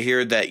enlightening to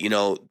hear that,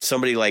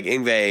 somebody like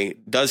Yngwie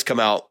does come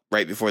out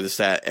right before the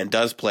set and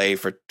does play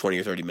for 20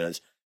 or 30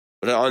 minutes.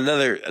 But on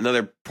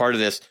another part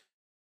of this,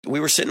 we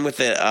were sitting with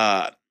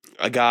a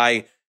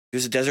guy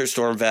who's a Desert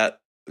Storm vet.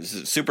 It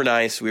was super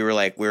nice. We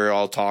were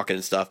all talking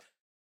and stuff.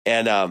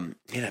 And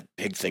he had a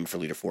big thing for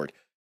Leader Ford.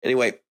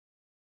 Anyway,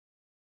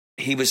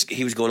 he was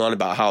going on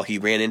about how he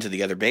ran into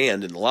the other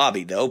band in the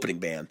lobby, the opening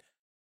band.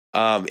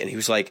 And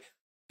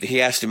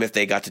he asked him if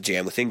they got to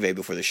jam with Yngwie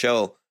before the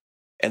show.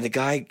 And the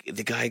guy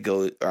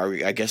goes,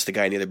 or I guess the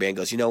guy in the other band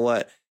goes, you know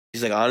what?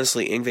 He's like,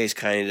 honestly,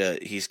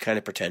 Yngwie's he's kind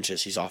of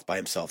pretentious. He's off by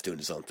himself doing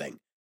his own thing.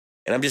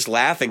 And I'm just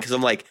laughing because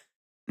I'm like,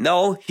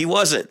 no, he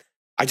wasn't.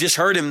 I just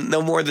heard him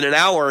no more than an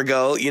hour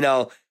ago,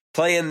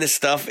 playing this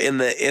stuff in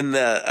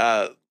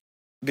the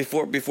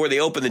before they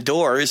opened the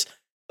doors.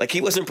 Like,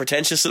 he wasn't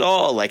pretentious at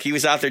all. Like, he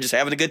was out there just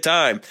having a good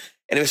time.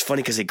 And it was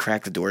funny because they'd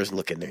crack the doors and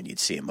look in there, and you'd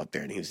see him up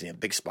there, and he was a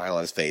big smile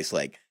on his face,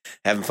 like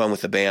having fun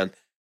with the band.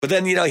 But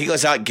then, he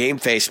goes out game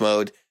face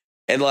mode,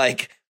 and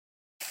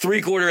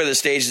 3/4 of the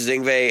stage is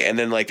Yngwie, and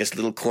then this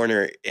little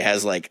corner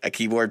has a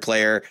keyboard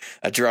player,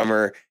 a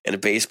drummer, and a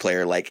bass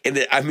player.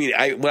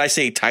 When I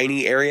say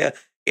tiny area,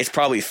 it's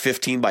probably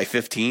 15 by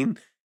 15,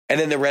 and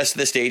then the rest of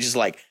the stage is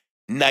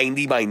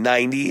 90 by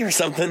 90 or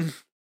something.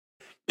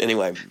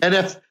 Anyway, and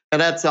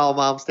that's all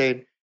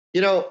Malmsteen.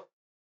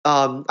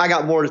 I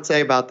got more to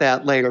say about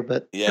that later,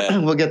 but yeah,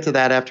 we'll get to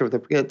that after we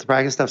get to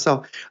practice stuff.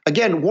 So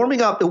again, the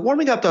warming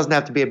up doesn't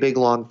have to be a big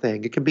long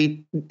thing. It can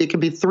be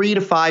 3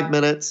 to 5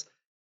 minutes.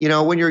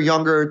 When you're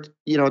younger,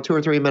 2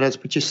 or 3 minutes,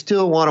 but you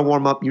still want to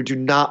warm up. You do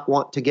not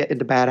want to get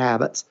into bad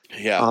habits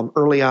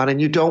early on,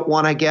 and you don't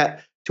want to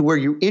get to where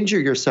you injure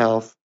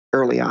yourself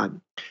early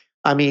on.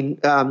 I mean,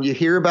 you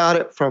hear about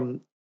it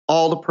from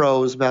all the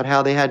pros about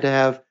how they had to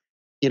have,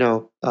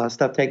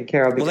 stuff taken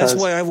care of. Well, that's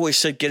why I've always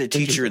said get a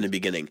teacher in the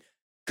beginning,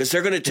 because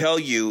they're going to tell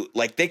you,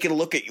 they can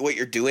look at what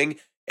you're doing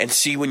and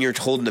see when you're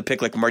holding the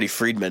pick like Marty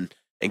Friedman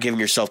and giving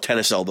yourself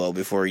tennis elbow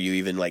before you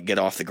even get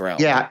off the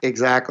ground. Yeah,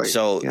 exactly.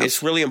 So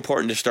it's really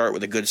important to start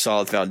with a good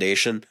solid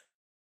foundation.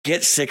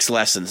 Get 6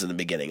 lessons in the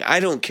beginning. I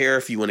don't care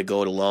if you want to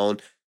go it alone.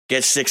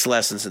 Get 6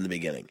 lessons in the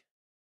beginning.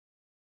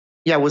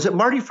 Yeah, was it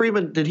Marty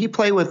Friedman? Did he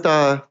play with He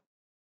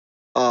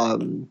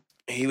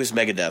was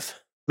Megadeth.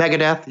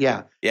 Megadeth?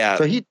 Yeah. Yeah.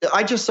 So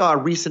I just saw a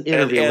recent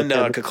interview and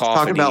with him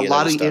talking about a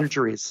lot of the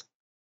injuries.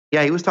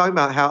 Yeah, he was talking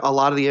about how a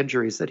lot of the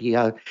injuries that he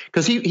had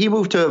because he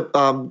moved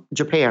to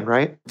Japan,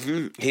 right?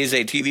 Mm-hmm. He's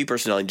a TV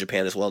personality in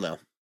Japan as well now.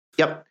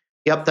 Yep,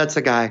 that's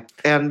the guy.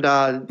 And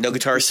no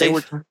guitar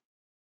safe.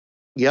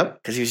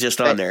 Yep, because he was just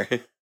on there.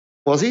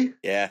 Was he?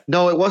 Yeah.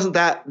 No, it wasn't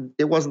that.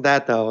 It wasn't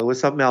that though. It was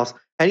something else.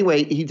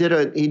 Anyway, he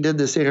did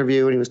this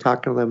interview and he was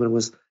talking to them and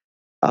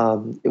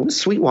it was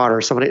Sweetwater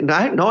or somebody.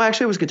 No,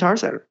 actually, it was Guitar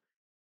Center.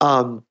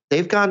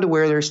 They've gone to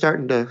where they're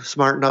starting to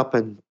smarten up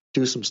and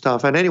do some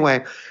stuff. And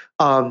anyway,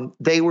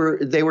 they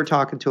were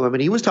talking to him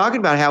and he was talking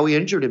about how he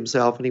injured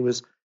himself and he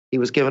was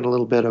given a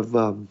little bit of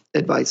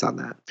advice on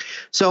that.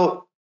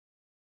 So,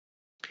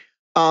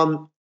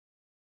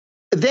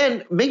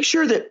 then make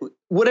sure that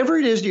whatever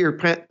it is you're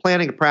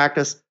planning to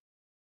practice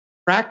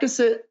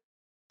it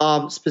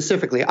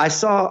specifically. I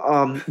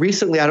saw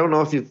recently, I don't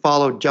know if you've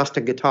followed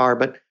Justin Guitar,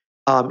 but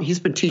he's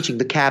been teaching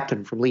the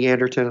Captain from Lee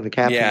Anderton and the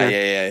Captain.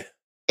 Yeah.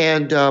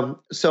 And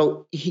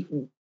so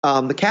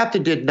the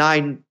Captain did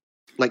 9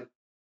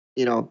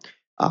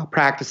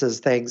 practices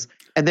things.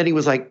 And then he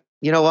was like,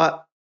 you know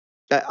what?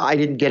 I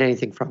didn't get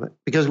anything from it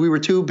because we were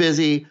too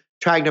busy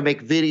trying to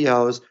make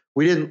videos.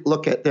 We didn't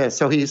look at this.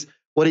 So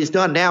what he's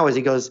done now is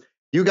he goes,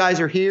 you guys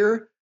are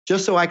here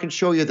just so I can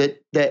show you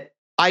that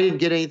I didn't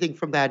get anything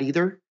from that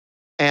either.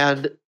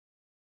 And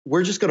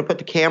we're just going to put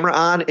the camera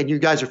on and you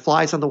guys are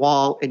flies on the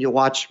wall and you'll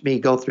watch me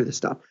go through this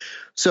stuff.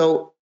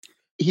 So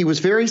he was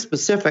very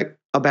specific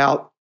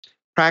about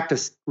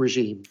practice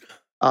regime.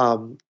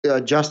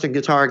 Justin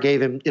Guitar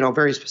gave him,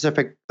 very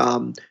specific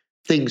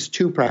things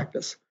to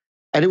practice.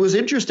 And it was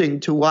interesting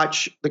to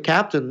watch the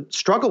Captain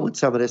struggle with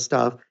some of this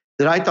stuff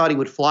that I thought he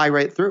would fly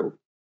right through.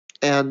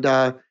 And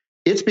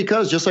it's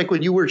because just like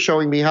when you were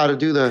showing me how to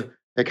do the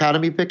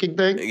economy picking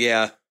thing.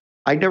 Yeah.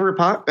 I never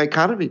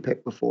economy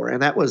picked before.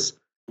 And that was,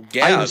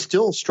 yeah. I was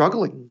still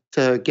struggling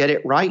to get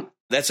it right.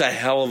 That's a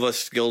hell of a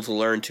skill to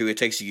learn too. It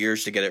takes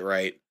years to get it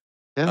right.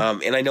 Yeah.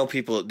 And I know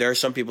there are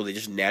some people that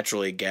just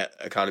naturally get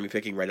economy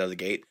picking right out of the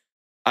gate.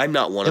 I'm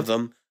not one of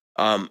them.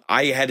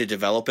 I had to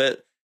develop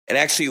it. And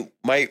actually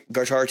my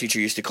guitar teacher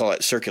used to call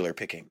it circular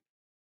picking.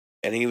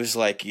 And he was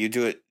like, you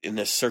do it in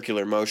this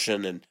circular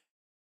motion. And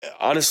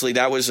honestly,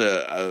 that was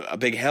a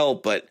big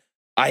help, but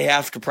I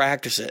have to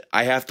practice it.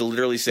 I have to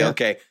literally say,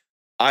 okay,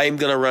 I'm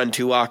going to run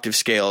 2 octave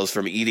scales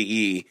from E to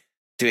E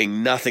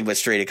doing nothing but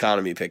straight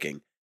economy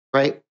picking.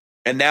 Right.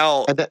 And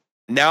now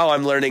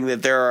I'm learning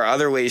that there are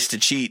other ways to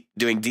cheat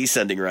doing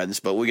descending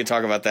runs, but we can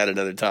talk about that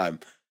another time.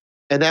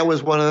 And that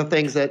was one of the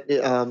things that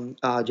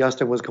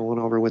Justin was going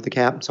over with the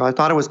Captain. So I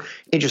thought it was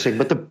interesting.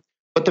 But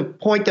the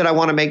point that I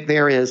want to make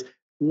there is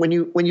when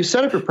you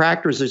set up your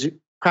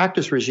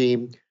practice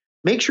regime,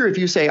 make sure if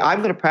you say, I'm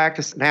going to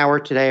practice an hour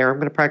today, or I'm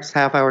going to practice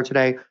half hour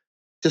today,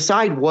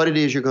 decide what it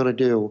is you're going to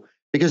do.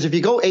 Because if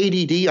you go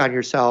ADD on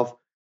yourself,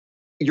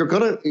 you're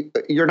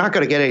not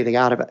going to get anything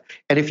out of it.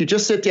 And if you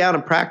just sit down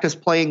and practice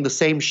playing the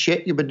same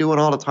shit you've been doing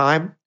all the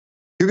time,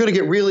 you're going to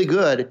get really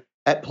good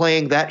at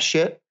playing that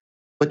shit,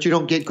 but you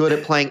don't get good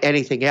at playing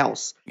anything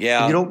else. Yeah.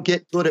 And you don't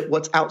get good at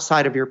what's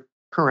outside of your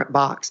current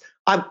box.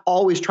 I'm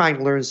always trying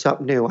to learn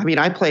something new. I mean,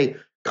 I play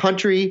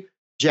country,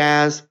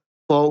 jazz,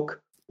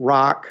 folk,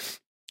 rock,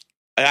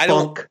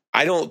 funk.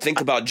 I don't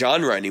think about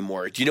genre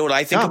anymore. Do you know what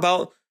I think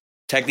about?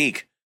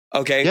 Technique.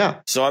 Okay.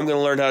 Yeah. So I'm going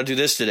to learn how to do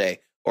this today,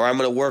 or I'm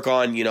going to work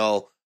on,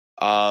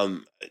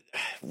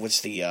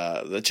 what's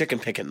the chicken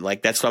picking?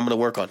 Like that's what I'm going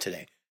to work on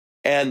today.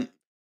 And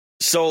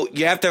so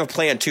you have to have a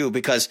plan too,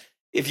 because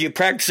if you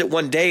practice it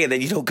one day and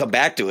then you don't come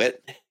back to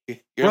it,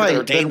 you're not going to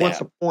retain that. What's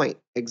the point?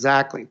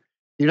 Exactly.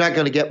 You're not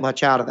going to get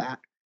much out of that.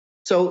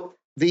 So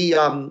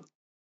the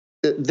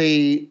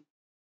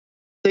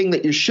thing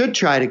that you should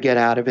try to get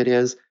out of it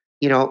is,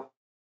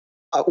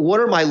 what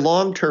are my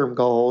long-term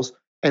goals?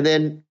 And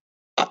then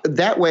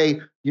that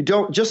way you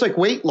don't, just like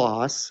weight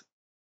loss,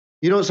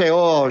 you don't say,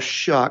 oh,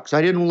 shucks,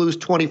 I didn't lose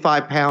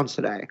 25 pounds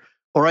today,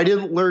 or I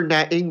didn't learn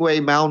that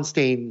Yngwie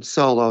Malmsteen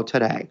solo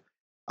today.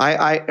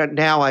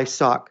 Now I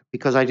suck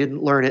because I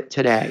didn't learn it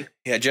today.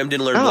 Yeah, Jim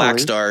didn't learn Black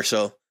Star,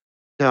 so.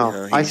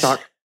 No, I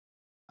suck.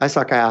 I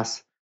suck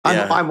ass.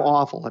 I'm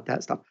awful at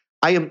that stuff.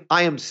 I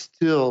am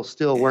still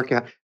working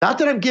on. Not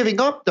that I'm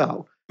giving up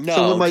though. No,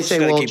 someone might say,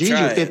 "Well, geez,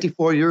 you're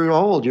 54 years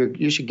old.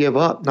 You should give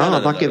up." No,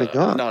 I'm not giving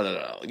up.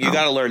 No. You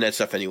got to learn that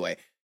stuff anyway.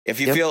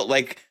 If you feel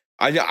like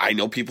I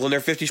know people in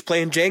their 50s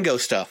playing Django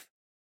stuff,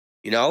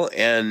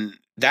 and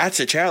that's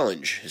a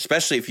challenge,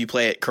 especially if you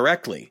play it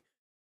correctly.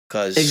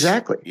 Because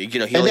exactly,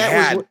 he only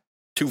had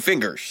 2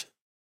 fingers.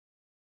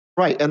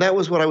 Right, and that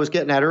was what I was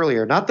getting at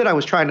earlier. Not that I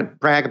was trying to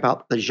brag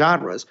about the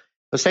genres. I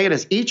was saying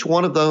is each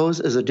one of those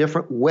is a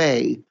different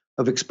way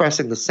of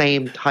expressing the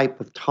same type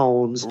of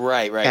tones.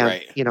 Right.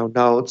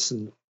 Notes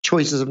and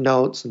choices of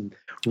notes and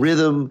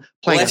rhythm,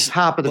 playing on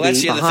top of the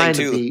beat, behind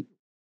the beat.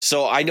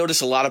 So I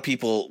notice a lot of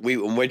people,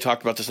 when we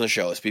talked about this on the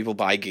show, is people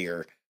buy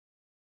gear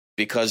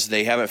because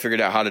they haven't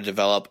figured out how to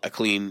develop a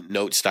clean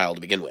note style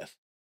to begin with.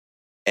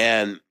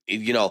 And,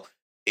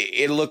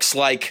 it looks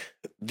like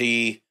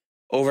the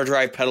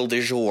overdrive pedal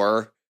du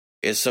jour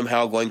is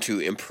somehow going to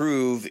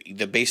improve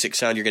the basic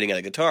sound you're getting out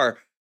of the guitar.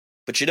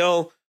 But,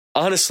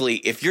 honestly,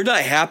 if you're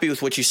not happy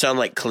with what you sound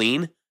like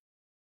clean,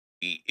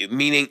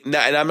 meaning, and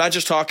I'm not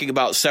just talking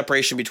about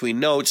separation between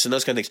notes and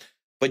those kind of things,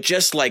 but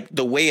just like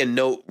the way a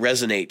note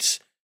resonates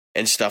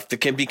and stuff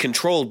that can be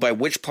controlled by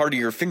which part of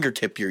your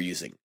fingertip you're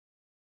using.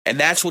 And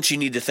that's what you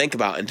need to think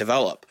about and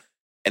develop.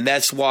 And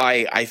that's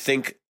why I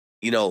think,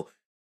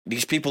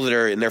 these people that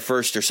are in their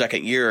first or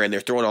second year and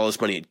they're throwing all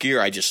this money at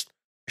gear, I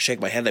shake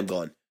my head and I'm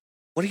going,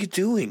 what are you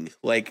doing?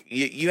 Like,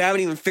 you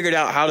haven't even figured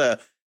out how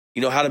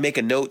to make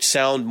a note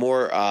sound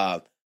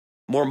more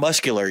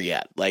muscular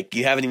yet. Like,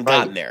 you haven't even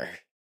gotten there.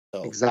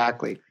 So.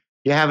 Exactly.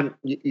 You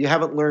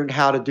haven't learned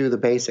how to do the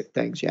basic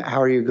things yet.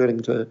 How are you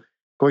going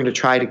to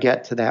try to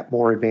get to that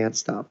more advanced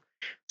stuff?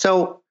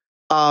 So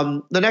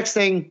the next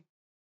thing,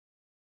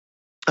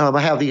 I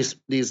have these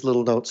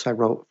little notes I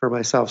wrote for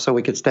myself so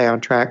we could stay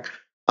on track.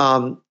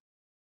 And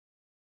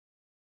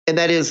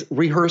that is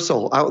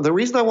rehearsal. The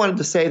reason I wanted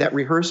to say that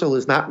rehearsal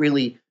is not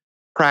really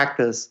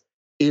practice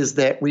is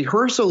that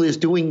rehearsal is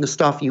doing the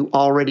stuff you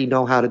already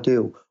know how to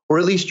do, or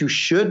at least you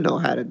should know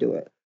how to do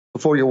it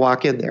before you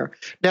walk in there.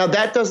 Now,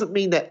 that doesn't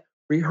mean that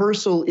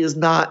rehearsal is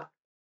not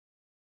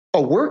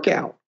a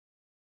workout.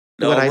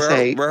 No, when I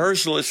say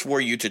rehearsal is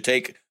for you to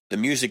take the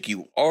music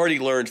you already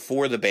learned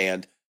for the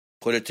band,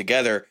 put it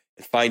together,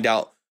 and find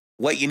out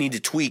what you need to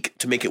tweak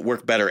to make it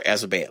work better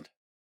as a band.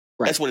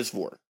 Right. That's what it's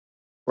for.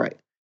 Right.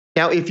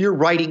 Now, if you're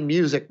writing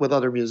music with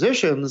other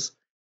musicians,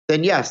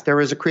 then yes,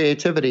 there is a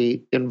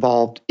creativity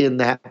involved in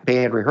that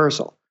band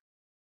rehearsal.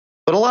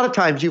 But a lot of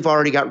times you've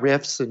already got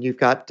riffs and you've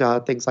got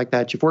things like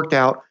that you've worked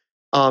out.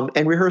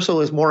 And rehearsal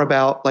is more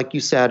about, like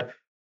you said,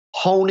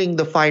 honing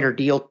the finer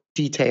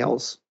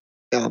details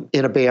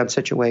in a band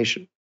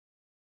situation.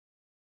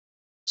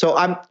 So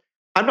I'm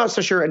not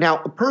so sure. Now,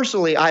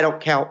 personally, I don't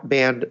count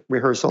band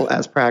rehearsal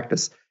as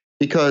practice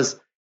because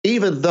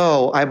even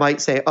though I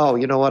might say, oh,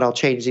 you know what, I'll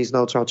change these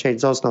notes or I'll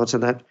change those notes,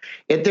 and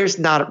there's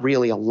not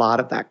really a lot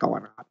of that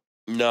going on.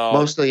 No.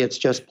 Mostly it's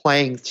just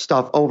playing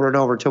stuff over and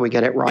over until we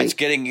get it right. It's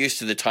getting used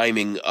to the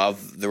timing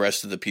of the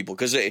rest of the people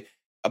because a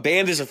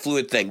band is a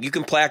fluid thing. You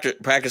can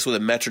practice with a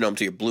metronome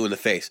till you're blue in the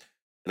face.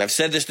 And I've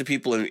said this to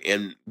people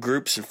in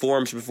groups and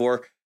forums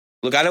before.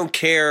 Look, I don't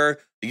care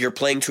that you're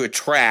playing to a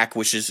track,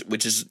 which is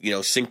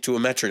synced to a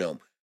metronome,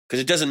 because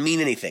it doesn't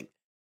mean anything.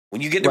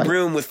 When you get in a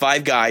room with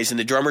 5 guys and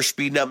the drummer's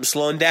speeding up and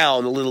slowing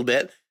down a little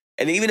bit,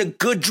 and even a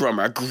good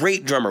drummer, a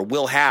great drummer,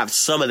 will have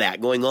some of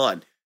that going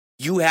on.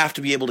 You have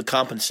to be able to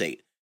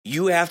compensate.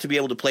 You have to be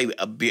able to play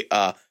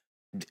a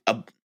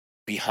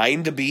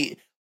behind the beat,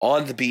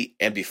 on the beat,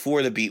 and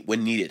before the beat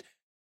when needed.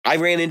 I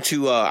ran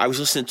into I was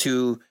listening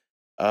to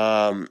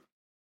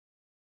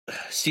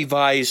Steve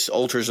Vai's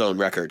Ultrazone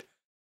record,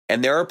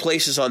 and there are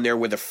places on there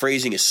where the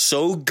phrasing is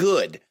so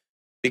good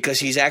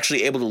because he's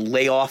actually able to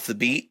lay off the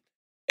beat.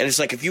 And it's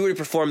like, if you were to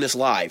perform this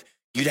live,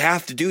 you'd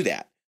have to do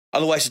that.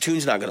 Otherwise, the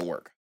tune's not going to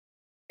work.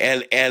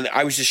 And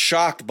I was just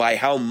shocked by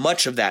how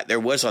much of that there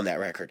was on that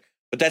record.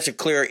 But that's a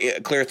clear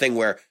thing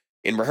where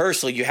in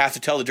rehearsal, you have to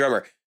tell the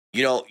drummer,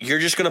 you're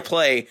just going to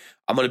play.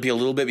 I'm going to be a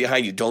little bit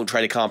behind you. Don't try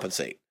to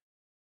compensate.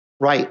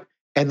 Right.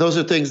 And those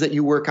are things that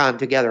you work on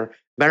together.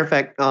 Matter of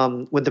fact,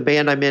 with the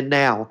band I'm in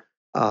now,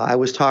 I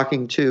was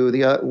talking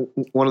to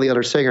one of the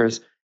other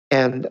singers,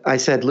 and I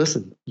said,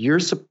 listen,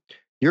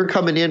 you're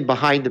coming in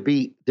behind the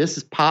beat. This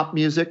is pop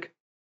music.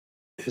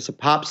 It's a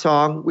pop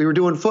song. We were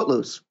doing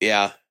Footloose.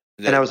 Yeah.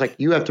 And I was like,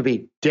 you have to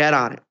be dead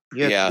on it.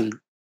 You have to be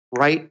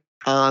right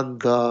on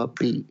the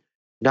beat,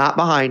 not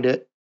behind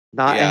it,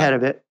 not ahead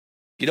of it.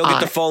 You don't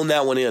get to phone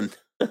that one in.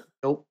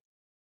 Nope.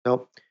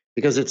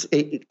 Because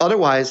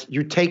otherwise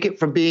you take it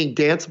from being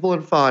danceable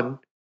and fun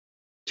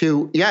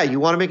to, you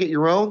want to make it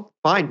your own?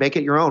 Fine, make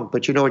it your own.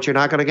 But you know what you're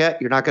not going to get?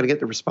 You're not going to get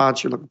the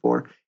response you're looking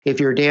for. If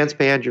you're a dance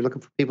band, you're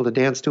looking for people to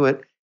dance to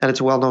it, and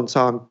it's a well-known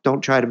song,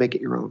 don't try to make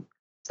it your own.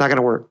 It's not going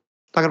to work.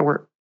 It's not going to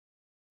work.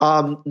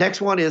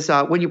 Next one is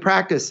when you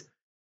practice,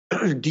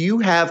 do you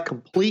have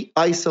complete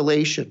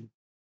isolation?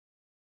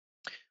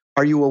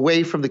 Are you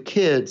away from the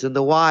kids and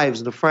the wives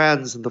and the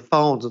friends and the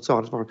phones and so on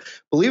and so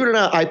forth? Believe it or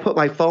not, I put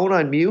my phone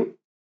on mute,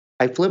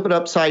 I flip it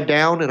upside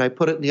down, and I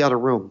put it in the other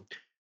room.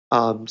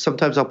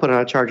 Sometimes I'll put it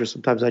on a charger,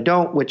 sometimes I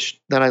don't, which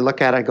then I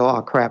look at it, I go,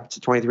 oh crap, it's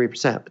at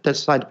 23%. But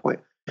that's beside the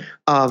point.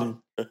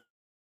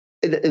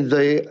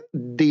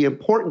 The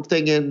important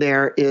thing in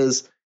there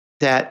is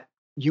that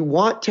you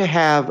want to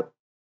have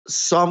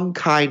some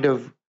kind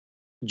of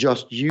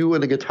just you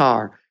and the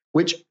guitar,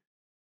 which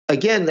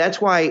again, that's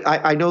why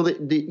I know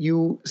that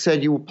you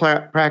said you will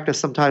practice.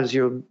 Sometimes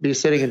you'll be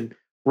sitting and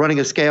running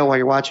a scale while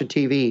you're watching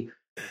TV.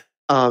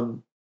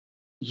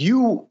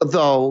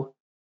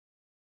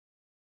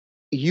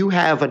 You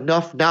have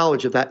enough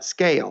knowledge of that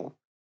scale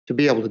to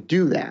be able to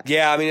do that.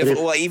 Yeah, I mean,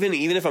 even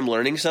if I'm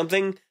learning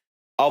something,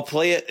 I'll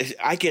play it.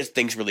 I get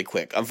things really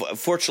quick.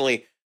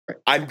 Unfortunately,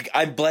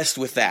 I'm blessed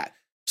with that.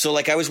 So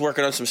like I was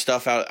working on some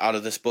stuff out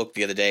of this book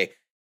the other day,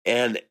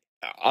 and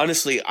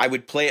honestly, I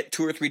would play it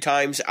 2 or 3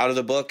 times out of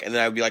the book, and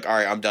then I would be like, all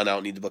right, I'm done. I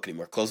don't need the book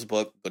anymore. Close the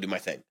book, go do my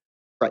thing.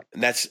 Right.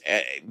 And that's,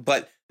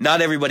 but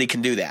not everybody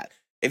can do that.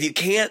 If you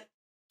can't,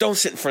 don't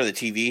sit in front of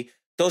the TV.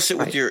 Don't sit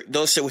with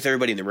don't sit with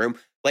everybody in the room.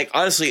 Like,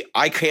 honestly,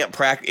 I can't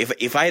practice.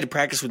 If I had to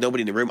practice with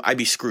nobody in the room, I'd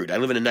be screwed. I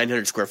live in a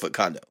 900 square foot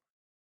condo.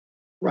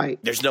 Right.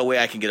 There's no way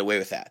I can get away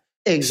with that.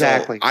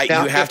 Exactly. So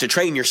you have to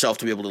train yourself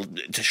to be able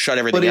to shut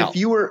everything out.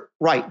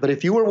 But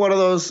if you were one of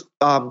those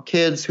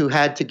kids who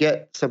had to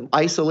get some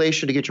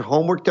isolation to get your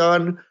homework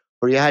done,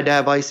 or you had to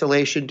have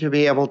isolation to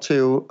be able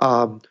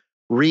to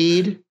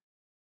read,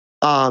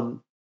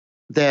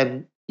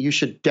 then you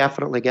should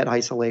definitely get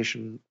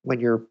isolation when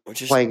you're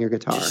playing your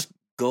guitar. Just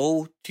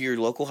go to your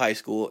local high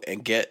school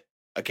and get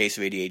a case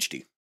of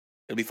ADHD.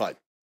 It'll be fine.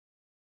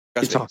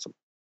 It's awesome.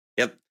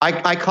 Yep.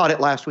 I caught it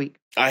last week.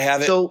 I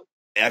have it. So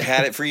I've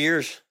had it for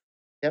years.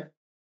 Yep.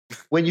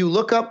 When you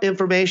look up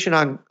information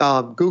on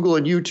Google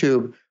and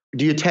YouTube,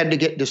 do you tend to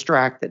get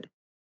distracted?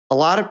 A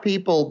lot of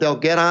people, they'll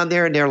get on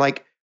there and they're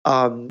like,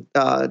 they'll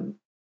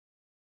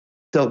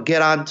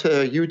get onto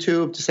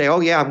YouTube to say, oh,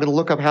 yeah, I'm going to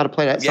look up how to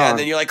play that song. Yeah, and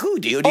then you're like, ooh,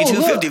 DOD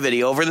 250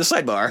 video over in the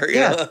sidebar.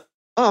 Yeah.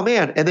 Oh,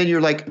 man. And then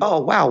you're like,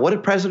 oh, wow, what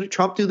did President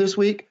Trump do this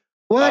week?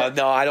 What?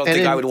 No, I don't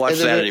think I would watch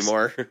that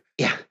anymore.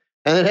 Yeah.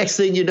 And the next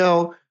thing you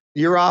know,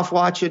 you're off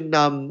watching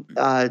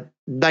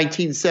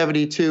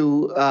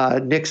 1972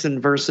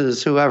 Nixon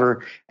versus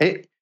whoever.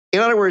 And in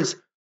other words,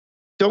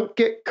 don't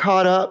get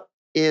caught up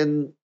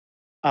in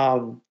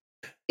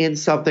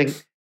something.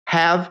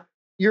 Have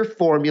your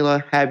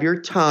formula, have your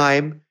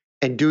time,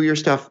 and do your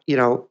stuff,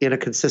 in a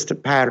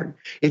consistent pattern.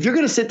 If you're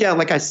going to sit down,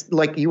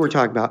 like you were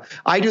talking about,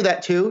 I do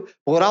that too.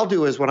 But what I'll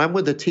do is when I'm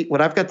with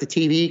when I've got the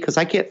TV, because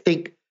I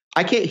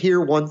can't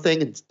hear one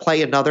thing and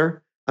play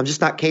another. I'm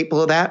just not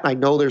capable of that. I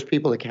know there's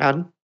people that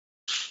can.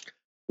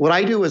 What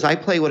I do is I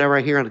play whatever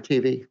I hear on the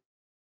TV.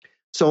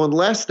 So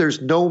unless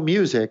there's no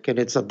music and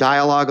it's a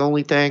dialogue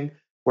only thing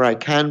where I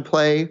can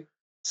play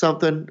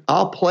something,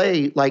 I'll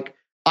play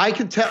I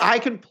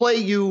can play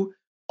you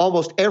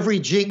almost every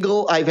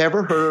jingle I've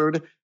ever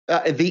heard.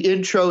 The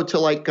intro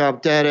to da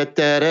da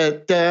da da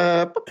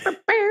da.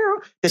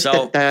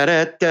 So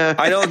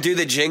I don't do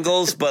the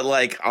jingles, but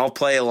I'll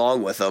play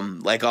along with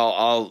them.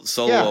 I'll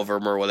solo over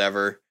them or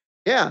whatever.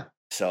 Yeah.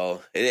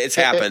 So it's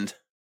happened.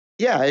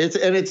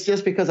 It's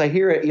just because I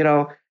hear it,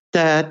 da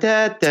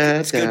da da.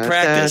 It's good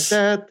practice.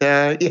 Da,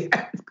 da,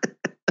 yeah.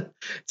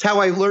 It's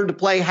how I learned to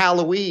play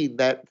Halloween.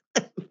 That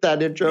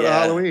intro to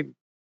Halloween.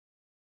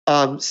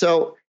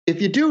 So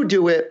if you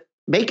do it,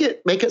 make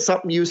it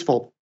something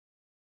useful.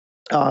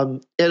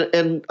 And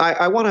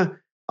I want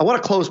to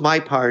close my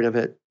part of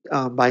it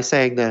by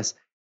saying this: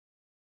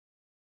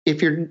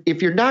 if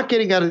you're not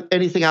getting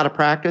anything out of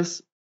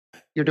practice,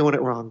 you're doing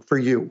it wrong for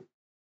you.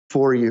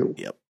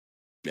 Yep.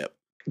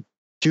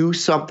 Do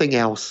something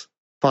else.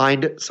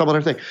 Find some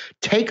other thing.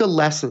 Take a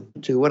lesson.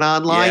 Do an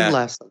online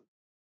lesson.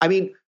 I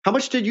mean, how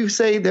much did you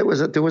say there was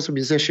a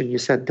musician you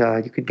said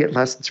you could get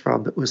lessons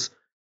from?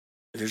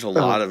 There's a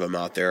lot of them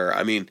out there.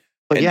 I mean.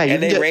 But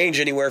and they range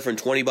anywhere from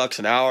 $20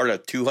 an hour to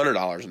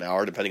 $200 an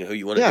hour, depending on who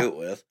you want to do it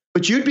with.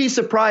 But you'd be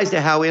surprised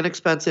at how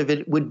inexpensive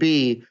it would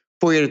be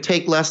for you to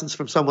take lessons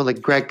from someone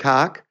like Greg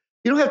Koch.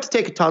 You don't have to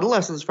take a ton of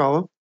lessons from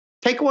him.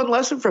 Take one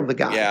lesson from the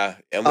guy. Yeah,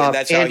 and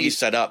that's how he's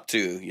set up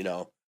too.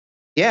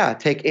 Yeah,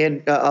 take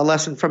a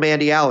lesson from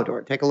Andy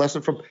Alador. Take a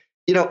lesson from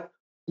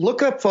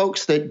look up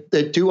folks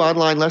that do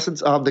online lessons.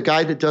 The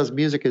guy that does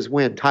music is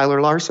Tyler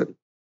Larson.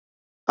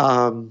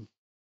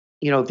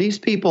 These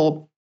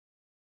people.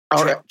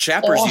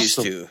 Chappers awesome.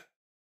 Used to.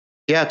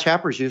 Yeah,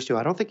 Chappers used to.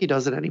 I don't think he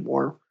does it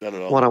anymore. I don't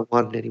know.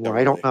 One-on-one anymore.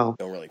 I don't know.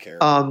 Don't really care.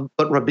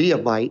 But Rabia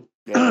might.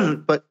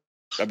 But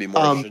that'd be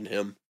more than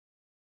him.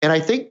 And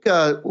I think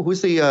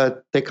who's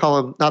the they call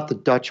him not the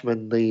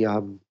Dutchman,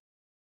 the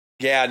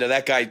yeah, no,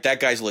 that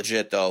guy's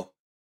legit though.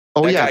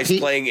 Oh that yeah, guy's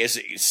playing is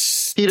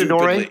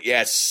stupidly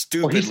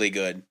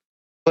good.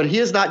 But he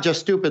is not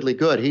just stupidly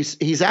good.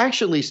 He's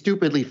actually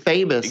stupidly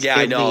famous. Yeah,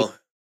 I know.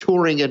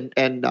 Touring and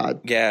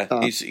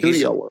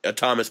he's work. A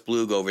Thomas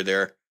Blug over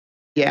there.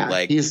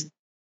 Yeah, he's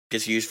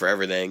gets used for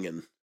everything.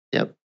 And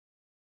yep.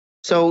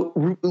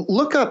 So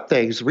look up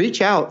things,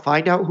 reach out,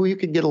 find out who you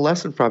can get a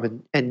lesson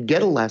from, and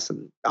get a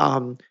lesson.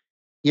 And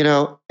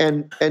do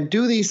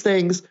these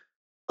things.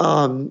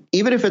 Even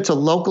if it's a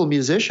local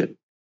musician,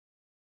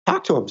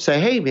 talk to him.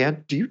 Say, hey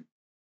man, do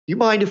you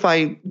mind if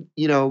I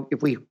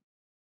if we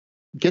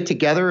get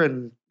together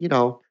and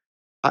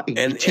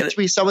teach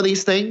me some of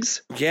these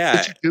things? Yeah,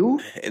 that you do?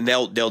 And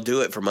they'll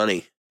do it for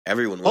money.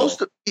 Everyone will.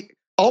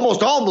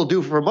 Almost all of them will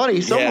do it for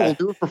money. Some will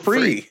do it for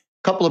free. A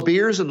couple of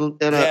beers and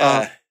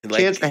a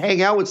chance to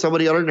hang out with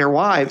somebody other than their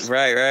wives.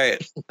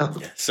 Right.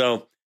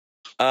 So,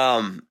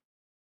 I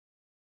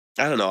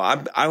don't know.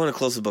 I want to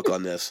close the book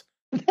on this.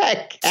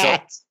 That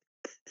cat. So,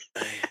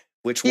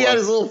 which one? He had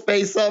his little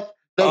face up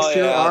next to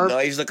your arm. No,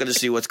 he's looking to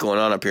see what's going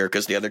on up here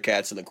because the other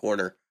cat's in the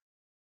corner.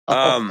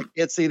 I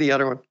can't see the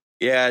other one.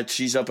 Yeah,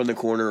 she's up in the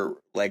corner,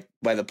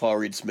 by the Paul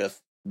Reed Smith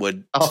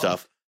wood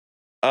stuff.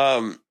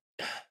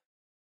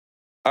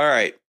 All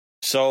right.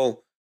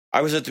 So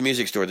I was at the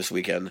music store this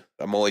weekend.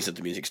 I'm always at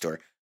the music store.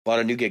 Bought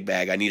a new gig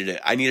bag. I needed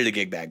it. I needed a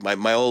gig bag.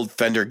 My old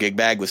Fender gig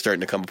bag was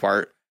starting to come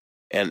apart,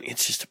 and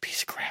it's just a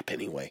piece of crap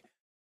anyway.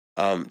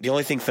 The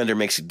only thing Fender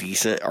makes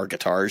decent are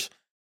guitars.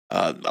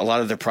 A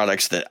lot of the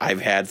products that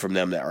I've had from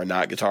them that are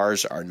not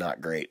guitars are not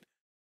great.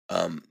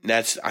 I'm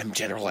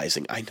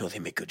generalizing. I know they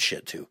make good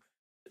shit too.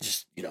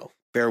 Just,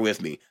 bear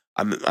with me.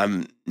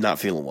 I'm not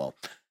feeling well.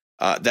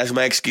 That's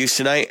my excuse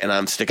tonight, and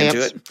I'm sticking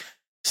to it.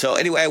 So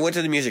anyway, I went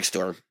to the music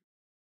store,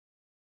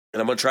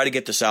 and I'm gonna try to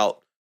get this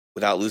out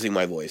without losing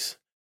my voice.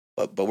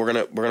 But we're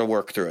gonna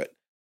work through it.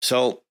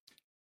 So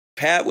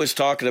Pat was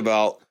talking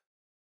about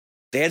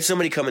they had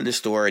somebody come in the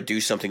store and do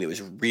something that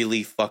was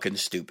really fucking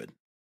stupid.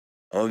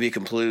 I'm gonna be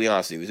completely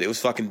honest. It was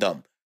fucking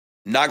dumb.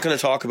 Not gonna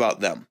talk about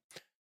them.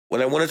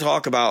 What I want to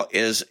talk about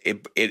is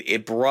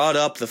it brought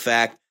up the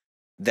fact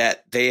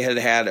that they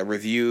had a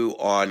review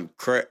on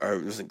or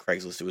it wasn't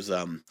Craigslist. It was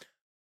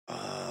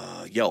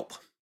Yelp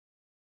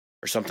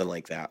or something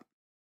like that.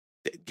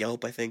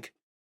 Yelp, I think.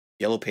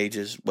 Yellow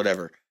Pages,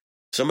 whatever.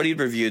 Somebody had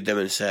reviewed them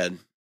and said,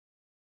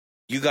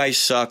 "You guys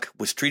suck.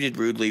 Was treated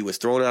rudely. Was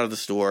thrown out of the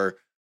store.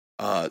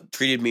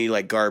 Treated me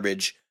like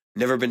garbage.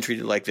 Never been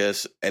treated like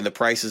this. And the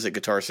prices at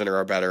Guitar Center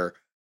are better."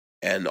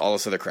 And all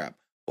this other crap.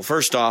 Well,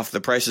 first off,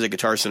 the prices at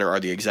Guitar Center are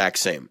the exact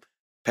same.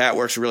 Pat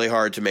works really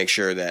hard to make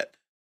sure that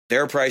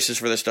their prices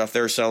for the stuff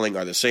they're selling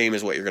are the same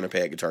as what you're going to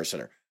pay at Guitar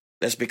Center.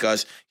 That's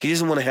because he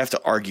doesn't want to have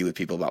to argue with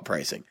people about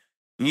pricing.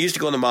 You used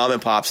to go in the mom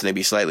and pops and they'd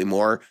be slightly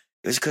more.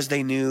 It was because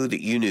they knew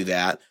that you knew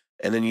that.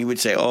 And then you would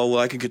say, "Oh, well,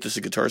 I could get this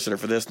at Guitar Center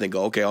for this." And they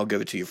go, "Okay, I'll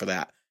give it to you for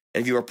that."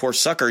 And if you were a poor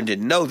sucker and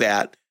didn't know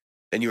that,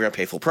 then you were going to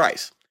pay full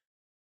price.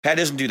 Pat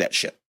doesn't do that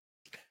shit.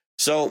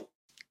 So,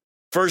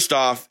 first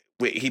off,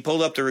 he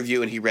pulled up the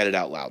review and he read it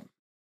out loud.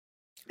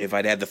 If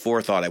I'd had the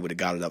forethought, I would have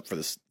got it up for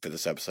this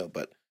episode.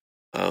 But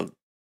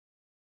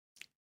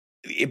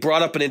it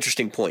brought up an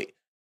interesting point.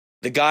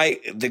 The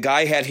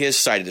guy had his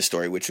side of the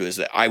story, which was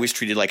that I was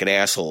treated like an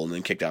asshole and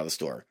then kicked out of the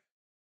store.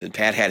 Then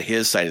Pat had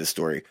his side of the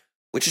story,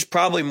 which is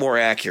probably more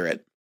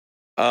accurate.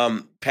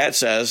 Pat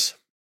says,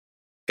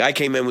 guy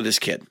came in with his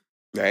kid,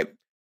 right?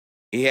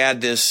 He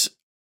had this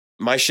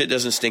 "my shit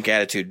doesn't stink"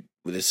 attitude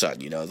with his son.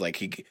 Like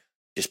he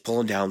just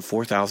pulling down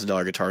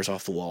 $4,000 guitars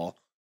off the wall,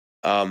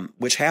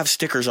 which have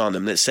stickers on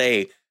them that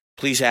say,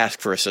 "Please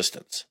ask for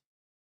assistance,"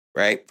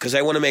 right? Because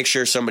I want to make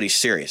sure somebody's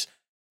serious.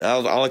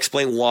 I'll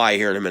explain why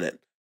here in a minute.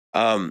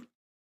 But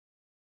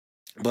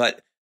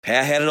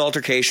Pat had an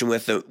altercation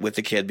with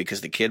the kid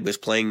because the kid was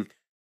playing.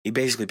 He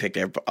basically picked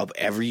up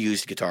every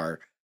used guitar,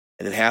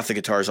 and then half the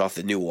guitars off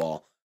the new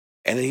wall.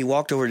 And then he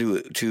walked over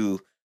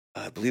to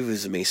I believe it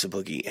was a Mesa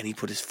Boogie, and he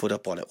put his foot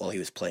up on it while he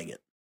was playing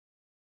it.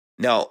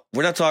 Now,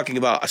 we're not talking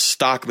about a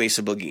stock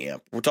Mesa Boogie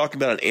amp. We're talking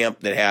about an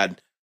amp that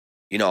had,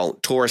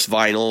 Taurus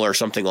vinyl or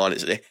something on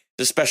it. It's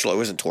a special. It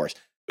wasn't Taurus.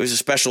 It was a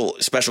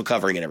special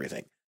covering and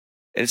everything.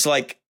 And it's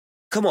like,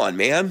 come on,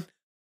 man.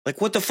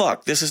 Like, what the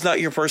fuck? This is not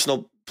your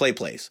personal play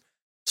place.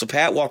 So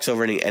Pat walks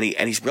over and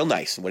he's real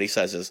nice. And what he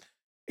says is,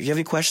 "If you have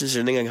any questions or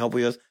anything I can help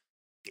you with,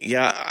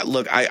 yeah,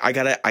 look, I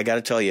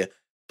gotta tell you,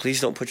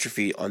 please don't put your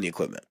feet on the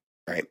equipment,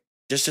 right?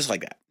 Just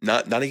like that.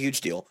 Not a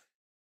huge deal."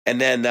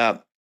 And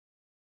then,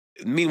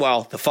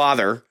 meanwhile, the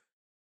father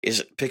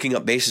is picking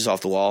up basses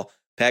off the wall.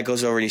 Pat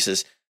goes over and he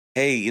says,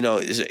 "Hey,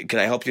 can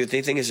I help you with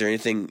anything? Is there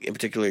anything in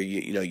particular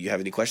you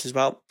have any questions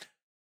about?"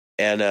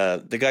 And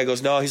the guy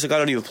goes, "No." He's like, "I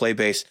don't even play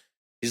bass."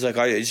 He's like,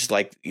 I just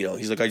like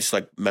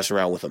messing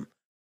around with him.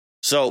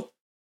 So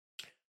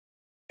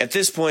at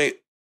this point,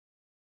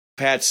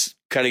 Pat's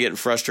kind of getting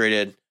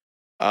frustrated.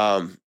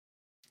 And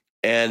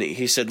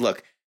he said,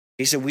 "Look,"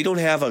 he said, "we don't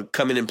have a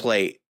come in and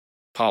play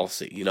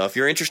policy. If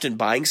you're interested in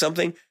buying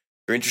something,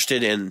 you're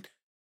interested in,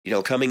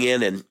 coming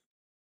in and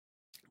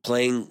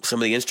playing some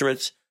of the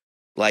instruments,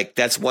 like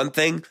that's one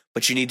thing,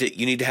 but you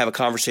need to have a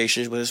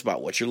conversation with us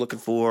about what you're looking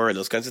for and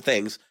those kinds of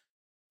things.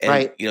 And,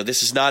 right.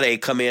 This is not a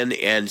come in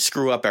and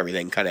screw up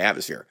everything kind of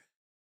atmosphere."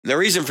 And the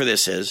reason for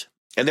this is,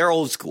 and they're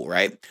old school,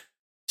 right?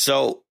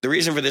 So the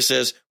reason for this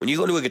is when you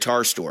go to a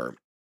guitar store,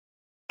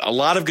 a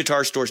lot of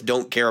guitar stores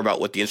don't care about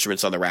what the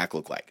instruments on the rack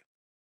look like.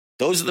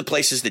 Those are the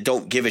places that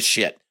don't give a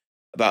shit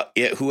about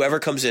it, whoever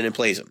comes in and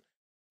plays them.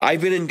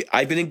 I've been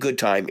in Good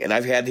Time, and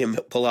I've had him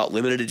pull out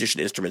limited edition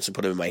instruments and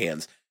put them in my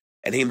hands,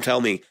 and him tell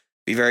me,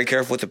 "Be very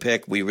careful with the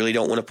pick. We really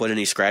don't want to put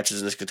any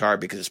scratches in this guitar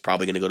because it's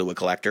probably going to go to a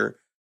collector,"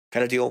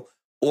 kind of deal.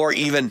 Or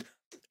even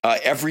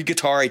every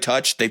guitar I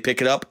touch, they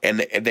pick it up and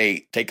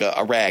they take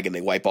a rag and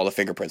they wipe all the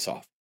fingerprints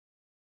off.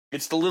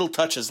 It's the little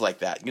touches like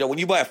that. When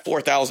you buy a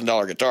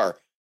 $4,000 guitar,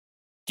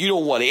 you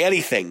don't want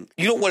anything.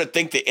 You don't want to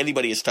think that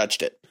anybody has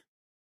touched it.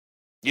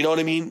 You know what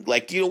I mean?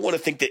 Like, you don't want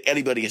to think that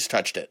anybody has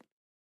touched it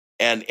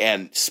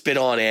and spit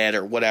on it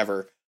or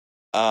whatever.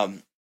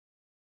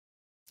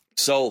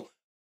 So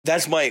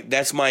that's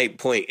my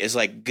point, is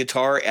like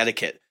guitar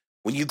etiquette.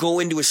 When you go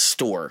into a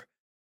store,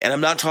 and I'm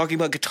not talking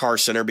about Guitar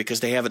Center because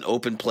they have an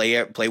open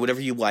play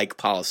whatever you like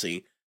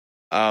policy.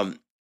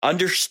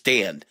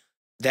 Understand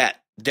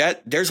that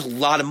there's a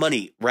lot of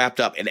money wrapped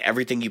up in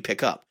everything you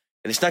pick up.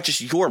 And it's not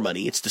just your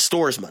money, it's the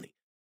store's money.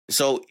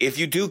 So if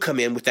you do come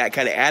in with that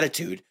kind of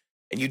attitude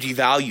and you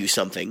devalue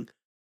something,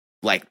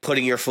 like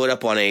putting your foot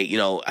up on a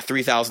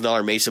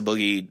 $3,000 Mesa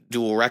Boogie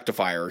dual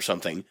rectifier or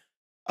something,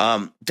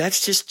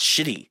 that's just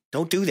shitty.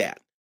 Don't do that.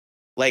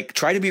 Like,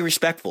 try to be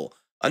respectful.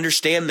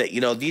 Understand that,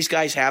 these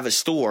guys have a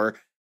store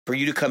for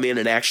you to come in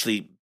and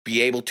actually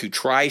be able to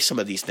try some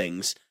of these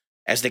things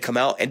as they come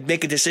out and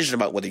make a decision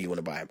about whether you want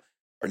to buy them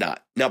or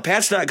not. Now,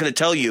 Pat's not going to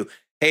tell you,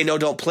 hey, no,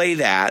 don't play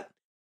that.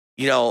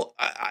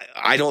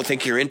 I don't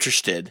think you're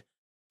interested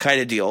kind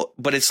of deal.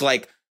 But it's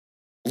like,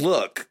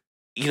 look,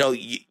 you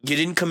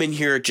didn't come in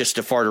here just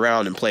to fart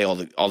around and play all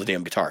the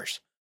damn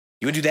guitars.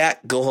 You want to do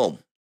that? Go home.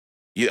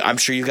 I'm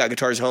sure you got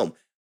guitars at home.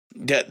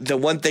 The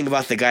one thing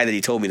about the guy that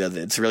he told me, though,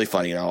 that's really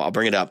funny, and I'll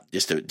bring it up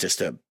just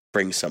to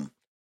bring some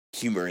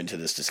humor into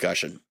this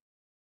discussion.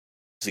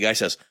 The guy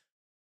says,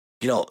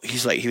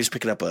 he's like, he was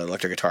picking up an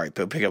electric guitar. He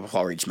picked up a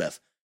Paul Reed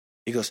Smith.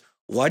 He goes,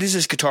 why does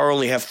this guitar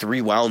only have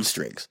 3 wound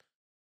strings?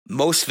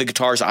 Most of the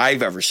guitars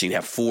I've ever seen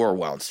have 4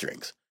 wound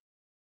strings.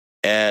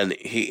 And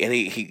he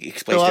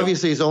explains. So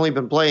obviously he's only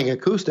been playing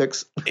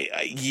acoustics.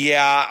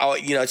 Yeah,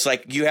 it's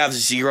like you have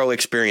 0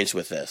 experience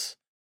with this,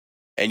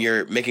 and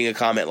you're making a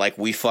comment like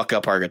we fuck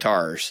up our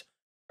guitars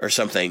or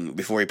something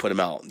before we put them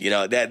out.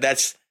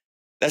 That's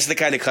the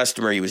kind of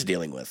customer he was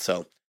dealing with.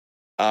 So,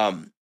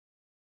 I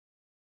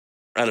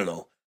don't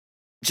know.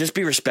 Just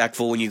be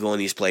respectful when you go in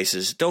these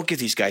places. Don't give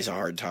these guys a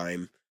hard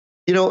time.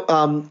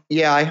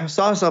 I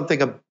saw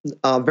something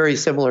very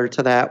similar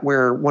to that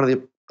where one of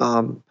the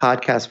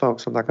podcast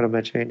folks, I'm not going to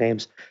mention any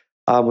names,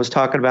 was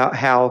talking about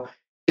how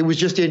it was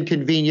just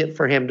inconvenient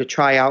for him to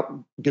try out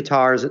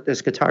guitars at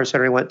this guitar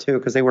center he went to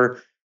because they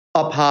were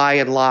up high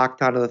and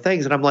locked onto the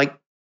things. And I'm like,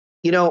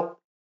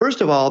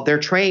 first of all, they're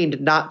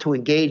trained not to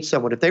engage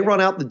someone. If they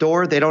run out the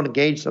door, they don't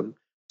engage them.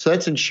 So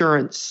that's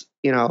insurance,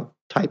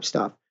 type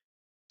stuff.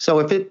 So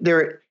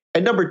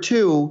and number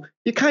 2,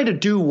 you kind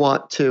of do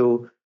want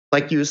to,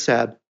 like you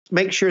said,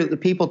 make sure that the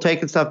people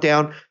taking stuff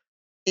down,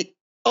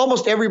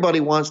 almost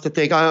everybody wants to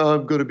think, oh,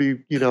 I'm going to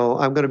be,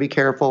 I'm going to be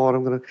careful,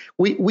 and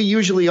we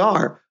usually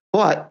are.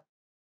 But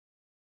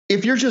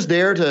if you're just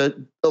there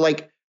to,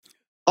 like,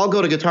 I'll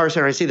go to Guitar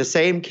Center, I see the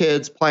same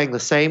kids playing the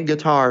same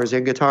guitars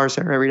in Guitar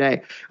Center every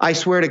day. I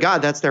swear to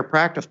God, that's their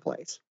practice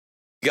place.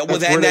 Yeah, well,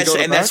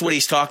 that's what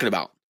he's talking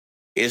about,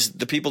 is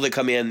the people that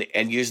come in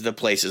and use the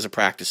place as a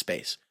practice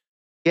space.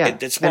 Yeah, and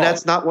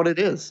that's not what it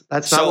is.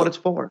 That's not what it's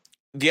for.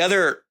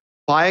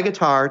 Buy a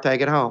guitar,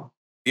 take it home.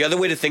 The other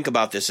way to think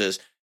about this is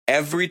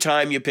every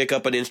time you pick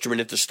up an instrument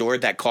at the store,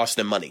 that costs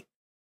them money.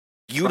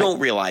 You don't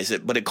realize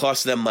it, but it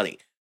costs them money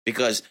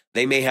because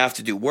they may have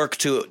to do work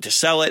to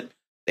sell it.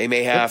 They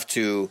may have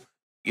to,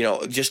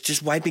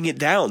 just wiping it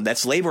down.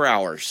 That's labor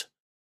hours.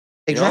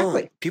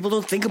 Exactly. People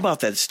don't think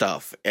about that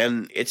stuff,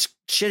 and it's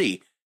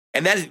shitty.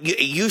 And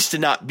it used to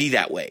not be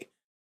that way.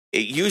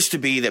 It used to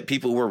be that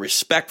people were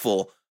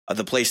respectful of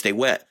the place they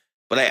went.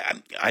 But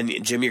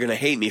Jim, you're going to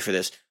hate me for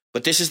this,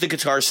 but this is the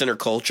Guitar Center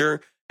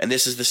culture, and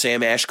this is the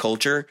Sam Ash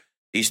culture.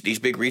 These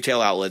big retail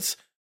outlets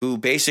who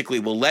basically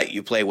will let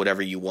you play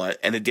whatever you want,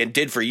 and it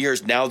did for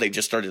years. Now they've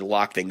just started to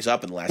lock things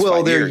up in the last 5 years.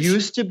 Well, there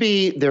used to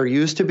be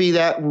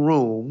that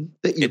room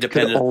that you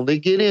could only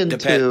get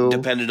into.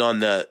 Depended on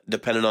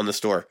the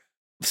store.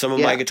 Some of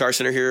my Guitar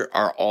Center here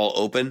are all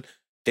open.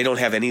 They don't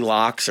have any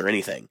locks or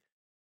anything.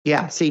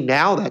 Yeah, see,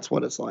 now that's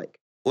what it's like.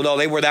 Well, no,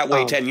 they were that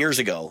way 10 years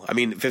ago. I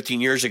mean,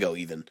 15 years ago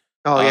even.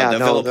 Oh, yeah.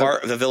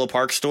 The Villa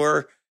Park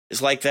store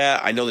is like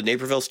that. I know the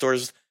Naperville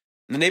stores.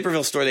 In the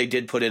Naperville store, they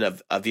did put in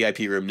a VIP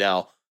room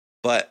now.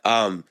 But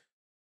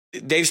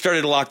they've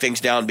started to lock things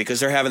down because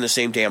they're having the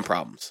same damn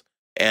problems.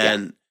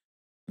 And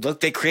look,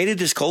 they created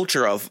this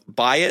culture of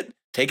buy it,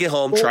 take it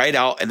home, try it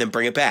out, and then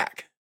bring it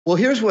back. Well,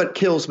 here's what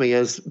kills me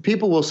is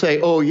people will say,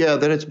 oh, yeah,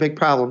 then it's a big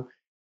problem.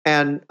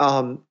 And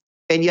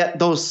yet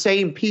those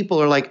same people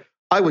are like,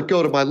 I would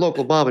go to my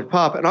local mom and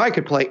pop and I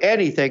could play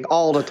anything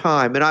all the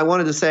time. And I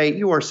wanted to say,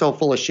 you are so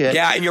full of shit.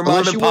 Yeah, and your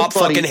mom and pop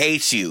fucking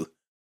hates you.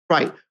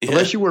 Right. Yeah.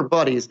 Unless you were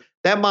buddies.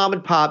 That mom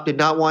and pop did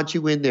not want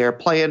you in there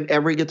playing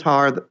every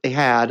guitar that they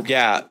had.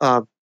 Yeah.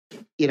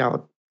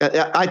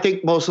 I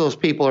think most of those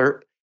people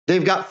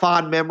they've got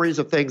fond memories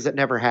of things that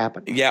never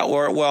happened. Yeah,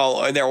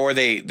 or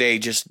they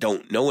just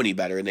don't know any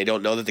better, and they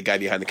don't know that the guy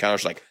behind the counter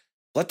is like,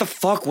 what the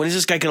fuck? When is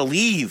this guy going to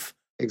leave?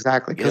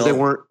 Exactly, because they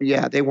weren't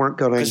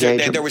going to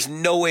engage him. There was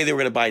no way they were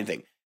going to buy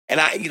anything.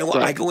 And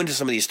I go into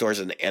some of these stores,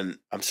 and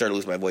I'm starting to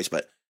lose my voice,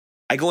 but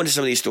I go into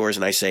some of these stores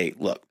and I say,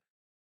 look,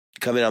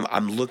 come in,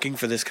 I'm looking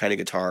for this kind of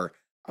guitar.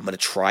 I'm going to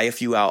try a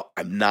few out.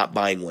 I'm not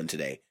buying one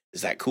today.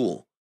 Is that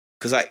cool?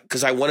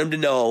 Because I want them to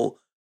know,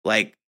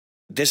 like,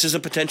 this is a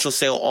potential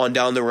sale on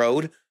down the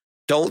road.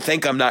 Don't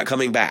think I'm not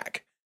coming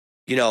back.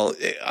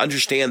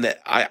 Understand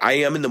that I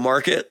am in the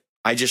market.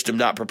 I just am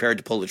not prepared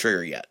to pull the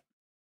trigger yet.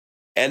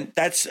 And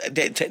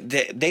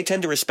they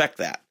tend to respect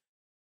that.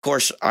 Of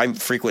course, I'm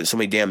frequent so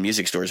many damn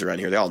music stores around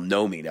here. They all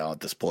know me now at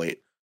this point.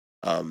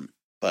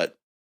 But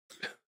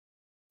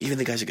even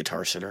the guys at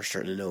Guitar Center are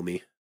starting to know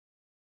me.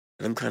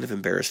 And I'm kind of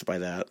embarrassed by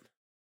that.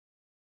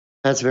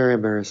 That's very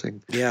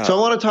embarrassing. Yeah. So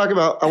I want to talk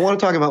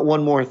about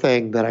one more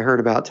thing that I heard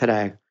about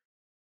today.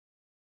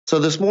 So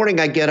this morning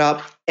I get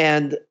up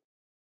and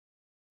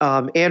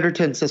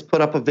Anderton's has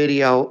put up a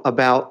video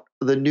about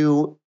the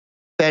new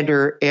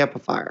Fender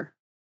amplifier.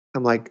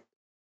 I'm like,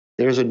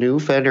 there's a new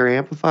Fender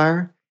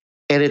amplifier,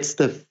 and it's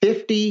the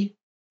 50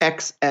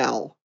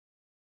 XL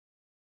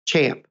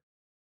Champ.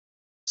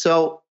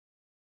 So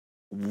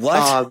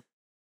what?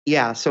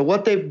 Yeah. So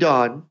what they've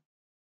done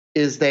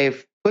is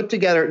they've put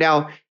together.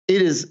 Now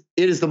it is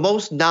the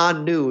most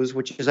non-news,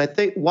 which is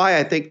why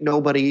I think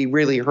nobody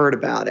really heard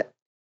about it.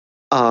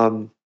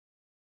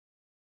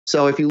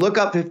 So if you look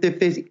up the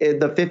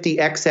 50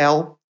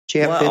 XL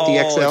Champ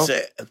 50 XL,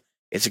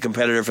 it's a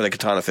competitor for the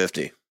Katana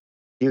 50.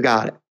 You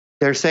got it.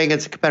 They're saying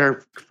it's a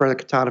competitor for the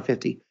Katana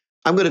 50.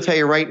 I'm going to tell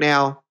you right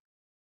now,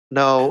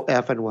 no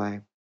effing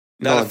way.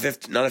 Not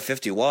a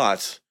 50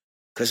 watts,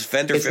 because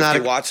Fender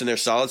 50 watts in their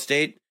solid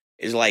state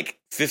is like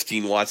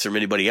 15 watts from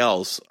anybody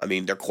else. I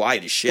mean, they're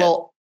quiet as shit.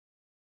 Well,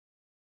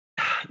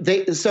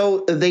 they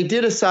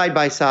did a side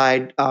by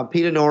side.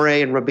 Pete Honore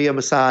and Rabia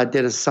Masad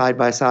did a side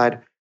by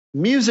side.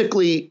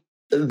 Musically,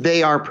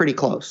 they are pretty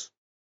close.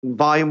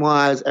 Volume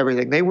wise,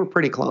 everything. They were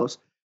pretty close.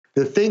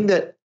 The thing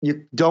that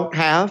you don't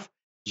have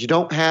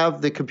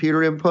the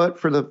computer input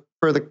for the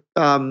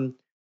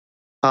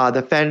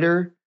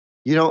Fender.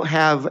 You don't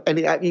have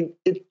any. I mean,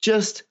 it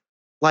just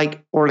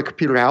or the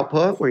computer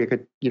output where you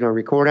could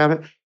record on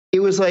it. It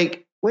was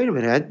like, wait a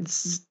minute,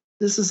 this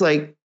is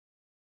like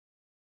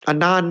a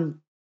non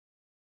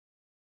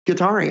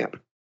guitar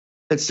amp.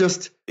 It's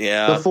just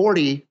the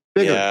 40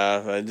 bigger.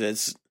 Yeah,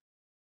 it's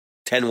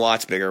 10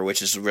 watts bigger,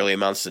 which is really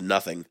amounts to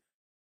nothing.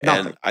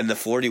 And the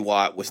 40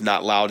 watt was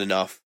not loud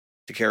enough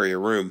to carry a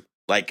room,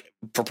 like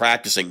for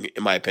practicing,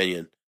 in my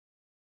opinion.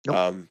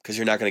 Nope. Because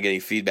you're not going to get any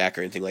feedback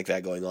or anything like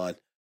that going on.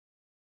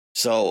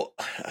 So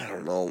I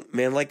don't know,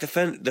 man. Like the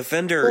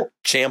Fender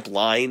Champ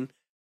line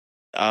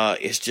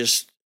is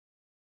just.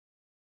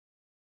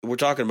 We're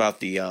talking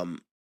about the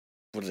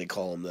what do they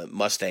call them? The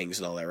Mustangs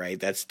and all that, right?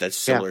 That's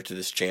similar to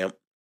this Champ,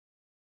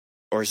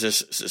 or is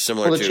this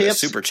similar to a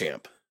Super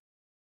Champ?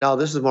 No,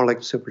 this is more like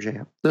a Super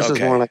Champ. This is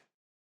more like.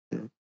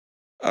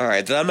 All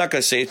right, then I'm not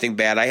going to say anything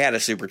bad. I had a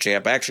Super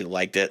Champ. I actually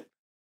liked it.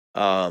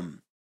 I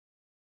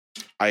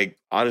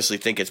honestly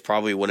think it's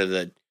probably one of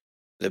the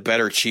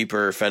better,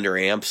 cheaper Fender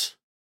amps.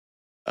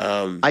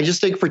 I just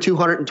think for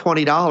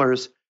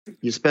 $220,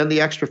 you spend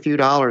the extra few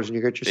dollars and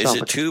you get yourself.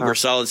 Is it tube or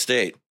solid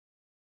state?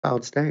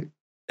 Solid state.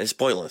 It's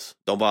pointless.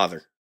 Don't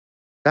bother.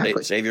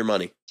 Exactly. Save your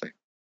money. That's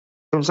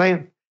what I'm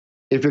saying.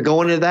 If you're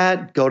going to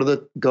that, go to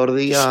the.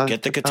 Just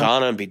get the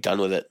Katana and be done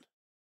with it.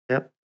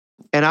 Yep.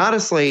 And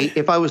honestly,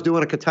 if I was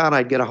doing a Katana,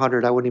 I'd get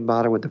 100. I wouldn't even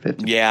bother with the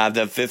 50. Yeah,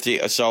 the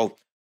 50. So,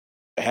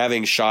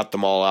 having shot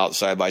them all out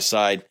side by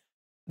side,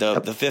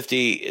 the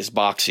 50 is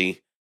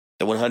boxy.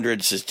 The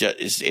 100s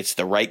is it's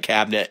the right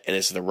cabinet and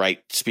it's the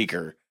right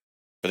speaker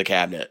for the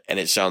cabinet, and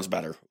it sounds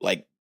better.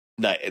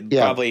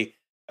 Probably,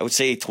 I would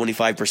say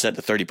 25%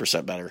 to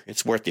 30% better.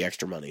 It's worth the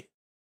extra money.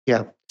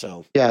 Yeah.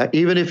 So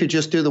even if you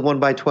just do the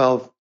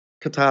 1x12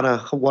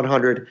 Katana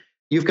 100,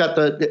 you've got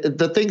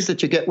the things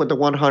that you get with the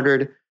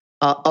 100,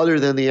 other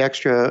than the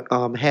extra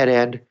head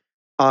end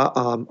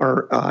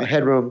or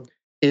headroom,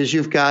 is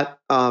you've got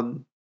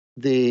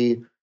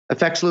the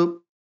effects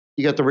loop,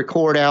 you got the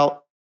record out.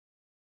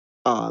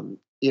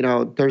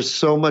 There's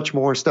so much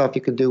more stuff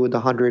you can do with the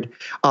 100.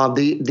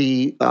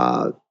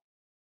 The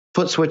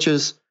foot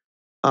switches,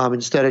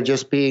 instead of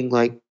just being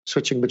like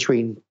switching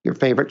between your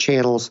favorite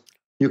channels,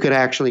 you can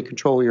actually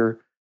control your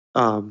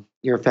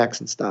effects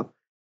and stuff.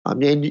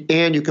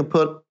 And you can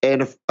put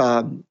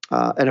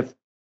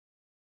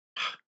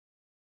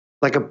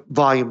like a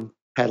volume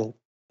pedal.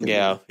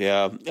 Yeah.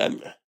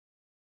 And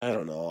I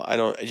don't know.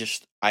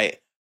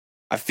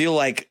 I feel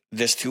like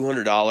this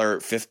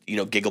 $200 50,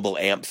 giggable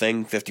amp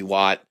thing, 50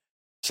 watt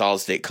solid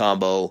state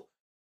combo.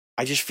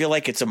 I just feel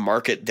like it's a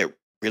market that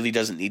really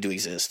doesn't need to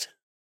exist.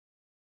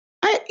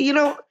 I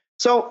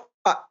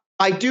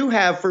do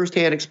have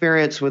firsthand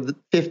experience with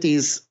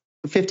 50s,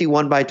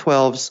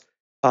 51x12s,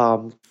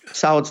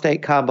 solid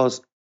state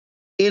combos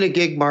in a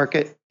gig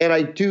market, and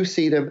I do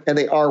see them, and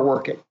they are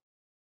working.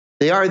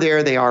 They are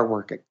there. They are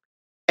working.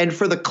 And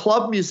for the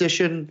club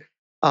musician,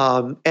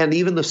 and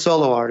even the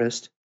solo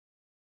artist,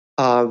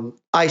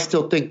 I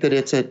still think that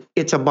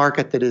it's a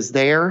market that is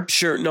there.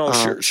 Sure.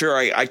 No, sure.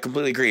 I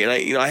completely agree.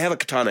 And I have a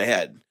Katana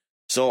head,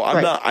 so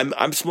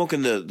I'm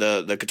smoking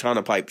the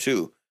Katana pipe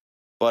too.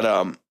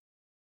 But,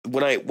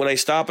 when I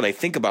stop and I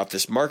think about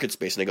this market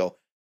space and I go,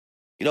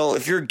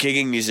 if you're a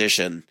gigging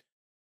musician,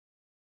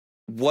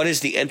 what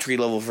is the entry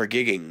level for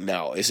gigging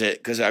now? Is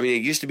it, cause it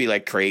used to be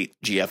like Crate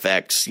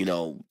GFX,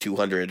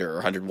 200 or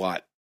 100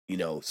 watt,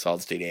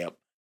 solid state amp,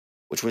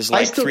 which was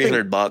like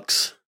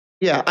 $300.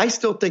 Yeah, I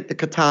still think the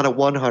Katana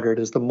 100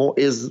 is the more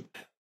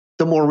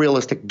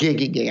realistic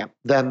gigging amp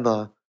than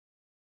the.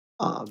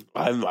 I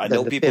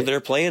know people 50. That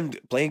are playing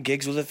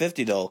gigs with a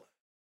 50 though.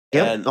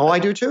 Yeah, I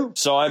do too.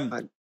 So I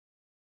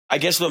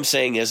guess what I'm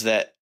saying is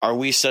that, are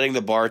we setting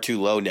the bar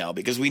too low now?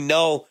 Because we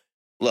know,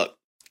 look,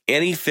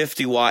 any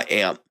 50-watt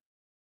amp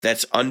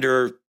that's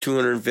under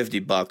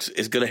 $250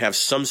 is going to have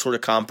some sort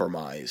of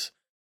compromise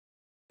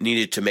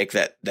needed to make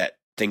that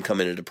thing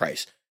come into the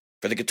price.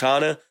 For the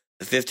Katana,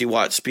 the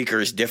 50-watt speaker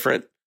is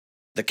different.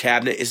 The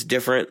cabinet is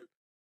different.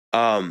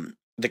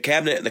 The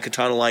cabinet and the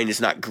Katana line is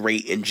not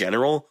great in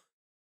general.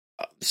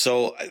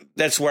 So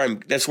that's where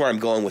I'm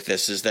going with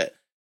this, is that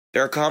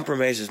there are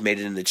compromises made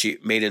in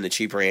the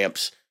cheaper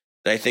amps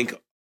that I think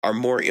are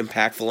more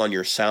impactful on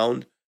your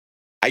sound.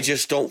 I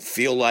just don't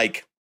feel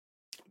like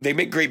they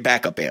make great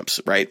backup amps,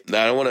 right?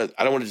 I don't want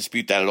to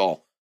dispute that at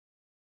all.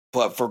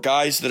 But for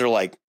guys that are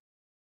like,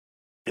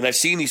 and I've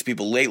seen these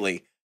people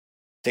lately,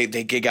 they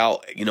gig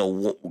out,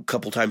 a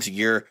couple times a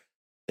year.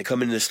 They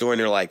come into the store and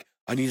they're like,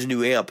 I need a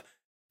new amp.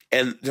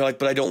 And they're like,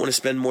 but I don't want to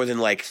spend more than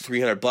like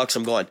 $300.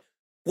 I'm going,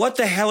 what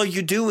the hell are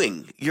you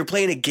doing? You're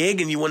playing a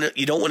gig and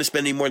you don't want to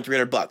spend any more than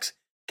 $300.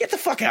 Get the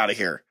fuck out of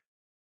here.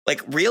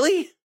 Like,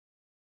 really?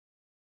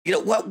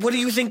 What do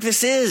you think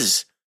this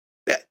is?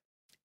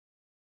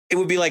 It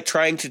would be like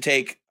trying to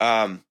take,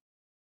 you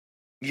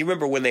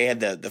remember when they had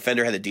the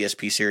Fender had the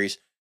DSP series?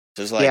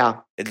 So it was like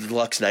a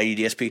Deluxe 90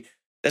 DSP.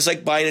 That's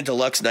like buying a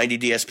Deluxe 90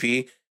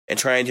 DSP and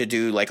trying to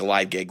do like a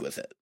live gig with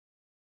it.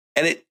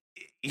 And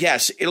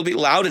it'll be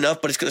loud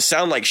enough, but it's going to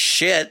sound like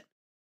shit.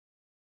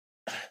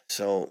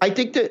 So I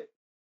think that,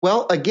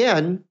 well,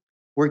 again,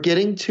 we're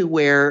getting to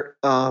where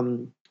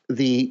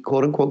the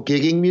quote unquote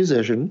gigging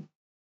musician,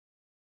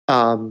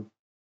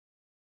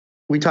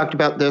 we talked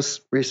about this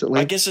recently.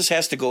 I guess this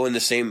has to go in the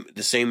same.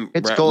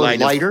 It's going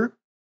lighter.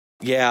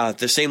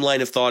 The same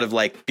line of thought of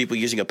like people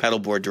using a pedal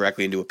board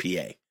directly into a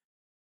PA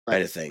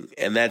kind of thing.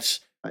 And that's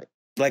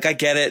like, I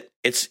get it.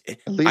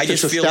 I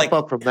just feel like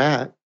up from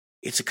that.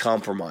 It's a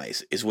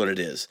compromise is what it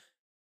is.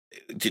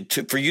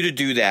 For you to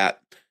do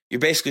that, you're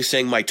basically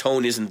saying my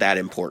tone isn't that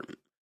important.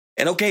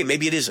 And okay,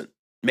 maybe it isn't.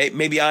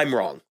 Maybe I'm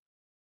wrong.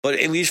 But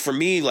at least for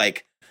me,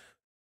 like,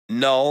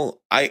 no,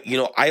 I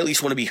at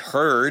least want to be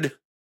heard.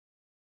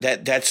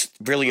 That's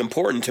really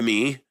important to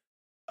me.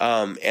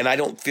 And I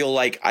don't feel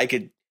like I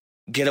could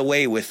get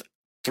away with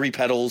 3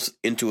 pedals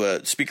into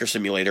a speaker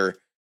simulator,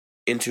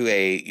 into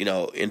a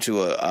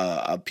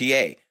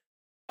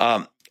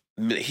PA.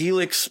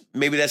 Helix,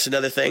 maybe that's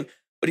another thing.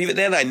 But even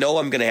then, I know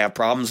I'm going to have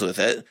problems with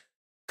it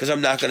because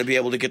I'm not going to be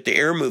able to get the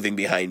air moving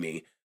behind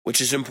me,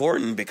 which is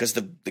important because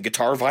the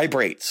guitar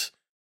vibrates.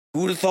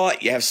 Who would have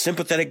thought you have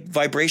sympathetic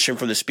vibration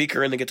from the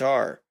speaker and the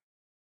guitar?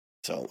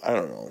 So I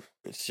don't know.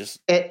 It's just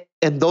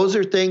and those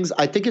are things.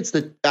 I think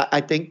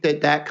I think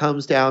that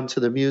comes down to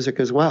the music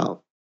as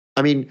well.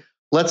 I mean,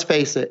 let's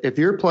face it. If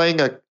you're playing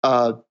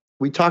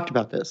we talked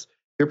about this.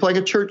 You're playing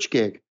a church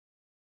gig,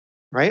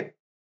 right?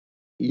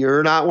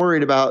 You're not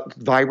worried about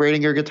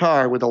vibrating your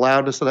guitar with the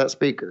loudness of that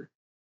speaker,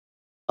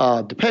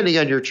 depending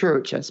on your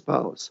church, I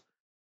suppose.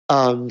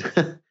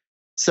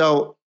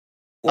 So,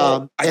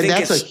 and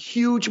that's a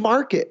huge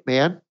market,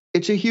 man.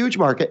 It's a huge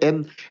market,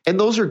 and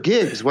those are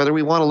gigs, whether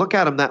we want to look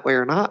at them that way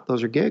or not.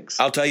 Those are gigs.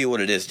 I'll tell you what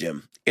it is,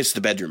 Jim. It's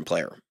the bedroom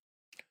player.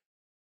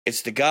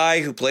 It's the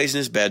guy who plays in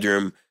his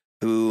bedroom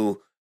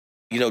who,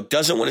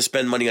 doesn't want to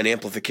spend money on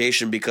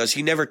amplification because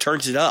he never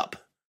turns it up.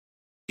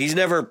 He's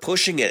never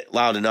pushing it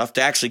loud enough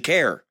to actually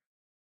care.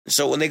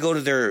 So when they go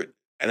to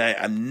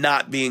I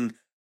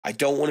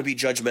don't want to be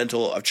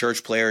judgmental of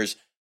church players.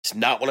 It's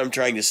not what I'm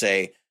trying to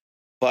say.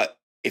 But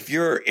if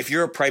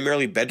you're a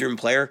primarily bedroom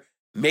player,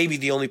 maybe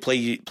the only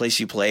place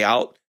you play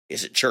out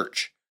is at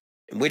church.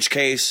 In which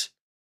case,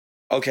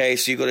 okay,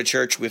 so you go to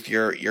church with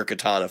your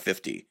Katana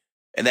 50,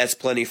 and that's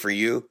plenty for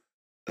you.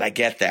 And I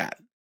get that.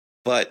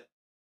 But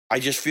I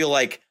just feel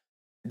like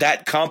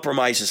that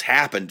compromise has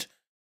happened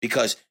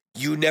because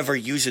you never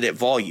use it at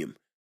volume.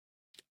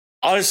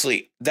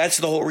 Honestly, that's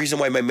the whole reason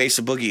why my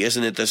Mesa Boogie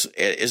isn't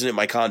at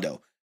my condo.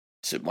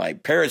 It's at my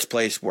parents'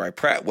 place where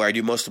I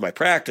do most of my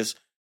practice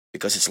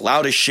because it's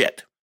loud as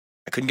shit.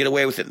 I couldn't get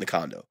away with it in the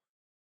condo.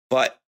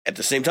 But at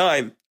the same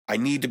time, I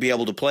need to be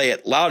able to play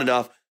it loud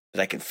enough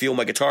that I can feel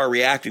my guitar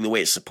reacting the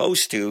way it's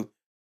supposed to.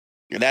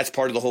 And that's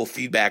part of the whole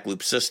feedback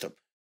loop system.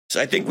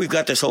 So I think we've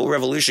got this whole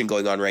revolution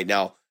going on right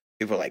now.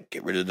 People are like,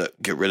 get rid of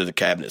the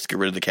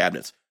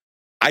cabinets.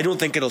 I don't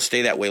think it'll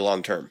stay that way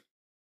long term.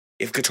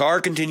 If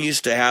guitar continues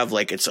to have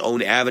like its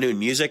own avenue in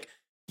music,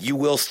 you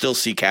will still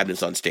see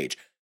cabinets on stage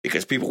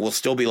because people will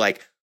still be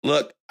like,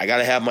 look, I got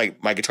to have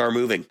my guitar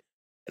moving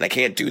and I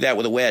can't do that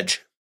with a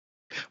wedge.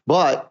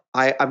 But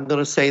I'm going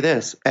to say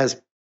this,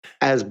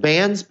 as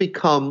bands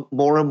become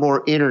more and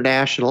more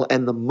international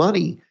and the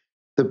money,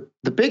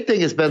 the big thing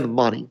has been the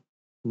money.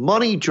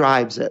 Money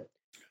drives it.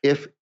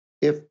 If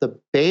the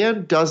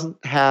band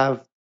doesn't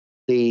have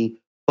the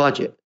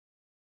budget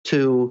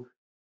to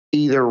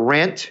either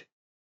rent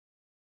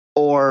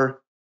or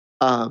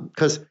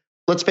because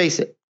let's face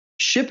it,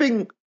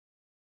 shipping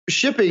a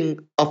stack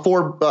of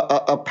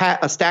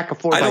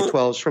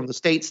 4x12s from the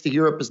States to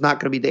Europe is not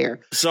going to be there.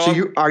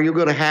 So are you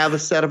going to have a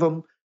set of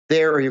them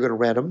there, or are you going to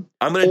rent them?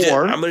 I'm going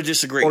to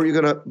disagree. Or you're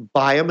going to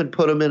buy them and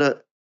put them in a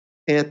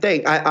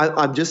thing.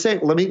 I'm just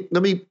saying. Let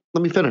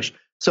me finish.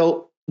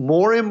 So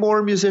more and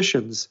more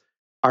musicians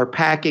are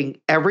packing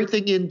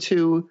everything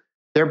into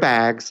their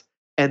bags,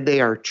 and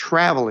they are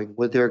traveling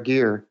with their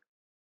gear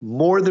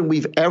more than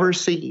we've ever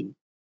seen,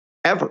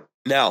 ever.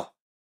 Now,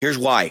 here's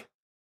why.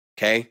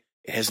 Okay?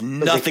 It has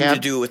nothing to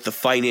do with the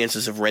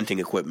finances of renting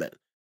equipment.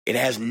 It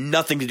has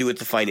nothing to do with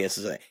the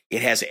finances of it.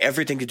 It has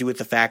everything to do with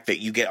the fact that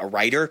you get a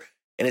rider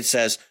and it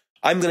says,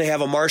 I'm going to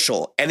have a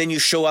Marshall. And then you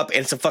show up and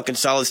it's a fucking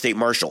solid state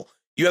Marshall.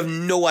 You have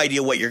no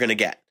idea what you're going to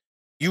get.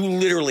 You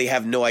literally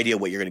have no idea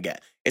what you're going to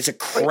get. It's a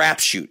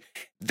crapshoot.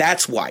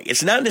 That's why.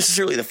 It's not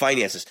necessarily the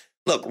finances.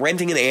 Look,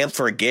 renting an amp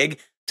for a gig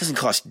doesn't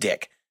cost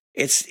dick.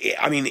 It's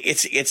in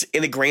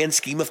the grand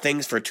scheme of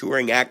things for a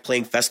touring act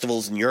playing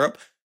festivals in Europe,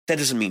 that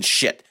doesn't mean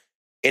shit.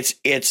 It's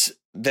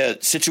the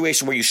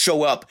situation where you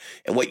show up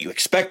and what you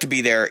expect to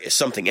be there is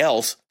something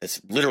else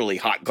that's literally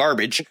hot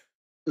garbage.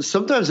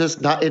 Sometimes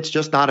it's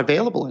just not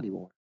available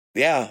anymore.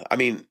 Yeah, I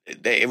mean,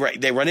 they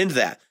run into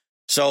that.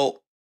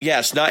 So,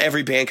 yes, not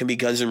every band can be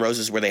Guns N'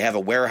 Roses where they have a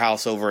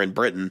warehouse over in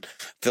Britain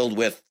filled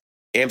with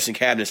amps and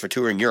cabinets for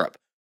touring Europe.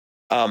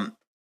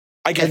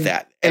 I get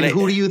that. And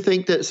who do you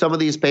think that some of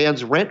these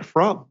bands rent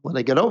from when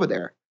they get over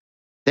there?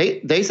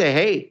 They say,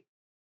 hey,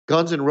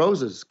 Guns N'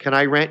 Roses, can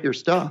I rent your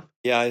stuff?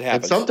 Yeah, it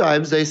happens. And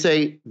sometimes they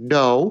say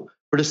no,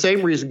 for the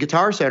same reason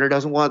Guitar Center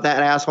doesn't want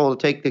that asshole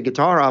to take the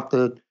guitar off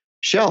the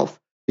shelf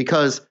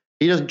because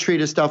he doesn't treat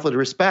his stuff with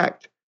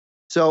respect.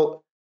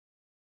 So,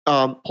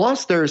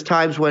 plus there's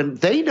times when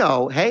they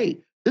know, hey,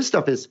 this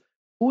stuff is,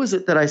 who was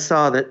it that I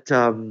saw that,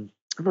 I don't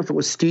know if it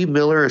was Steve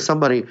Miller or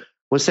somebody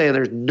was saying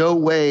there's no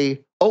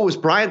way. Oh, it was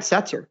Brian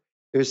Setzer.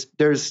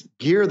 There's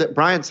gear that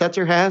Brian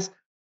Setzer has.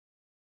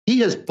 He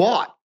has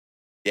bought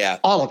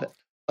all of it.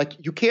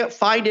 Like you can't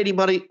find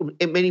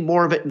many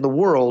more of it in the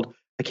world.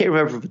 I can't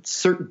remember if it's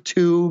certain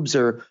tubes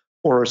or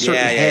certain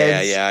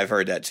heads. Yeah, I've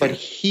heard that too. But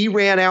he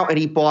ran out and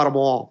he bought them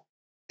all.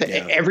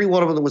 Yeah. Every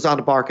one of them that was on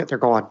the market, they're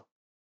gone.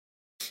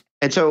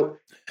 And so,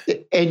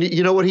 and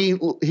you know what he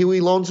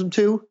loans them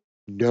to?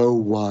 No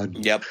one.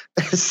 Yep.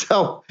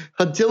 So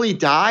until he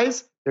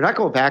dies, they're not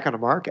going back on the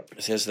market.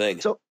 It's his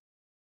thing. So,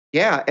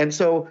 yeah, and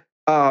so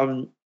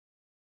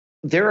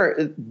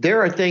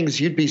there are things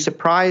you'd be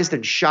surprised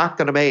and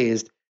shocked and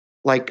amazed,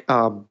 like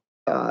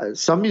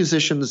some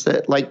musicians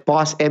that like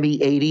Boss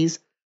ME80s.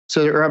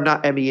 So, or I'm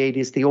not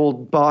ME80s, the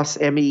old Boss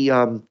ME,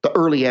 the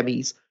early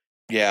MEs.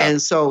 Yeah.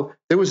 And so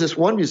there was this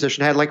one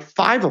musician had like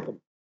 5 of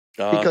them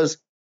because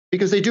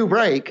they do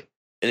break.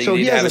 And so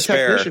he has a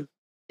spare. technician.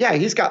 Yeah,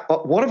 he's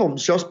got one of them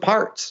just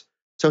parts.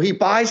 So he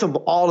buys them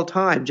all the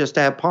time just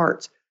to have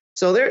parts.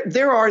 So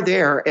there are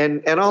there,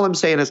 and all I'm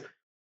saying is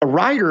a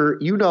rider,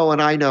 you know,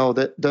 and I know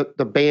that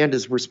the band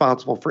is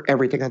responsible for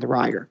everything on the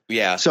rider.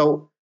 Yeah.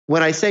 So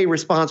when I say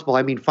responsible,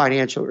 I mean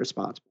financially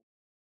responsible.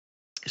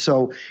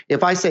 So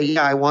if I say,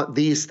 yeah, I want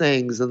these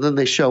things, and then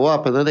they show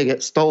up and then they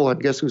get stolen,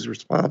 guess who's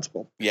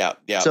responsible? Yeah,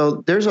 yeah.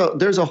 So there's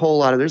a whole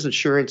lot of, there's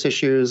insurance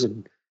issues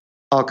and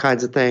all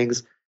kinds of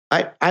things.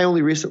 I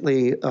only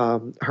recently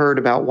heard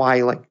about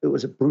why, like, it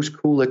was a Bruce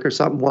Kulick or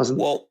something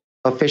wasn't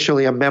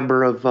officially a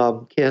member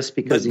of KISS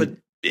because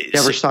he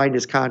never signed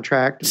his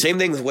contract. Same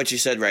thing with what you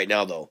said right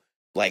now, though.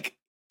 Like,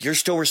 you're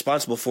still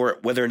responsible for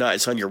it, whether or not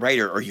it's on your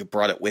rider or you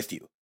brought it with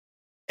you.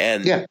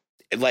 And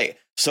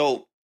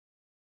so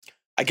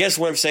I guess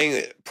what I'm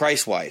saying,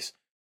 price-wise,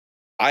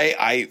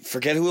 I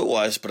forget who it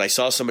was, but I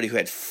saw somebody who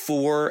had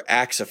 4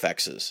 Axe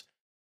effects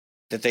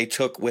that they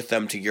took with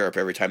them to Europe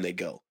every time they'd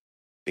go,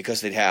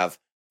 because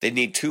they'd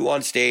need 2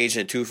 on stage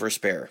and 2 for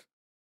spare,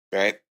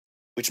 right?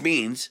 Which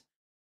means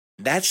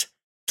that's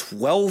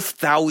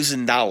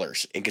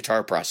 $12,000 in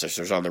guitar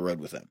processors on the road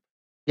with them.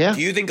 Yeah.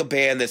 Do you think a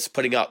band that's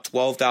putting out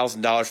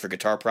 $12,000 for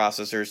guitar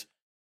processors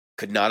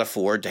could not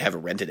afford to have a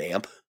rented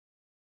amp?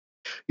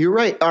 You're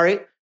right. All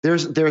right.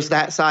 There's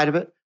that side of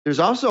it. There's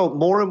also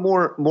more and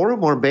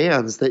more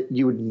bands that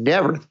you would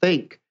never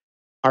think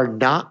are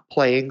not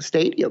playing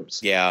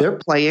stadiums. Yeah. They're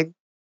playing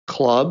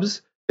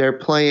clubs. They're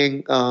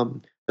playing,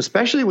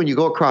 especially when you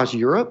go across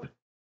Europe.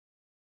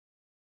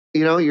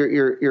 You know,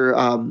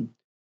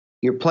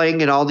 you're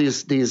playing in all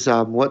these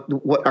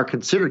what are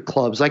considered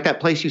clubs, like that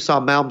place you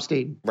saw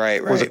Malmsteen.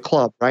 Right. Was a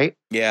club, right?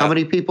 Yeah. How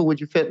many people would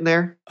you fit in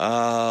there?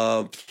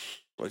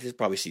 It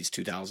probably seats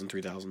 2,000,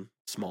 3,000.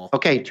 Small.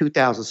 Okay,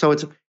 2,000. So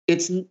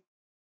it's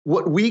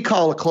what we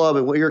call a club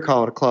and what you're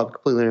calling a club,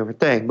 completely different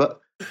thing.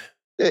 But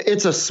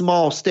it's a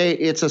small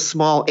it's a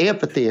small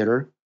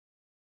amphitheater.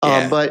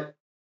 Yeah. But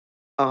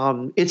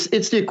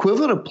it's the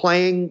equivalent of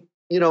playing,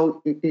 you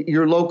know,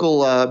 your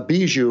local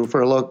bijou,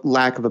 for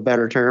lack of a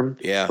better term,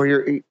 or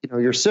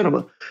your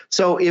cinema.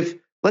 So if,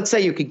 let's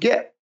say you could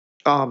get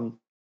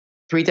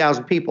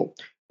 3,000 people,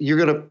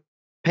 you're going to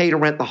pay to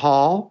rent the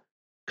hall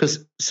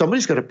because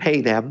somebody's going to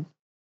pay them.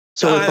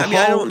 So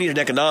I don't need an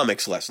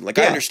economics lesson. Like,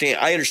 I understand.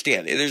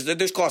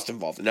 There's cost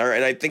involved, and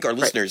I think our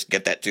listeners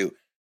get that too.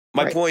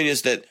 My point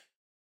is that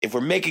if we're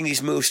making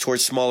these moves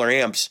towards smaller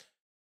amps,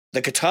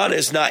 the Katana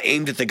is not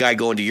aimed at the guy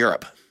going to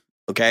Europe.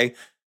 Okay,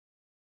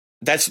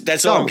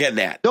 that's all I'm getting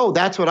at. No,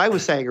 that's what I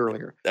was saying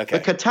earlier. Okay.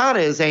 The Katana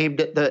is aimed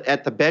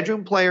at the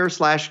bedroom player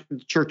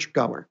 / church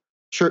goer,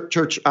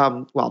 church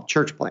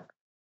player.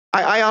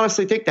 I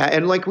honestly think that.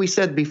 And like we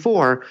said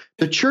before,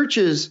 the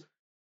churches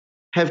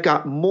have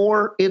got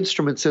more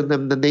instruments in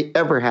them than they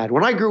ever had.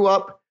 When I grew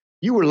up,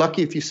 you were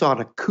lucky if you saw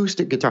an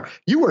acoustic guitar.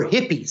 You were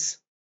hippies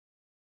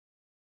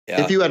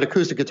if you had an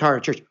acoustic guitar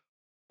at church.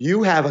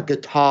 You have a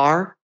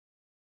guitar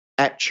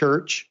at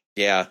church?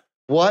 Yeah.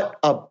 What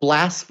a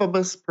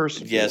blasphemous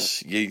person.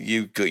 Yes,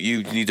 you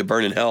need to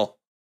burn in hell.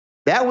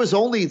 That was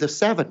only the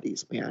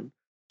 70s, man.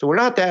 So we're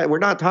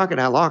not talking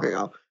how long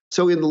ago.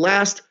 So in the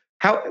last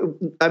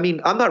I'm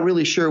not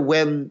really sure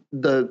when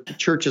the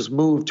churches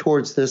moved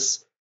towards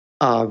this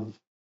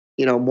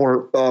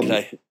more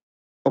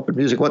open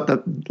music. What,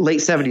 the late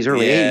 70s,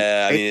 early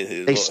 80s?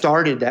 Right? They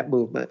started that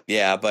movement.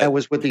 Yeah, but that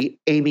was with the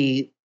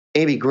Amy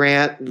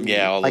Grant, and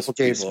all Michael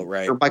those J. people,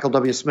 right? Or Michael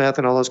W. Smith,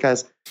 and all those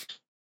guys.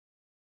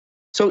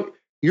 So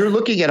you're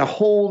looking at a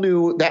whole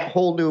new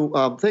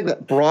thing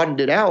that broadened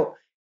it out,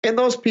 and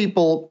those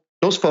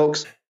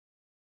folks,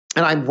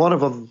 and I'm one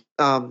of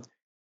them.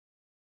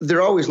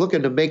 They're always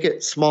looking to make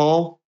it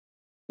small,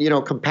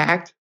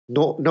 compact,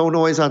 no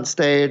noise on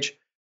stage,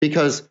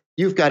 because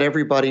you've got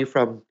everybody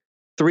from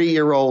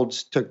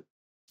 3-year-olds to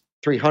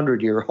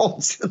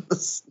 300-year-olds in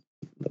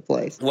the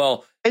place.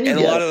 Well, and a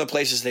lot of the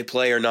places they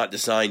play are not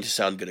designed to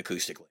sound good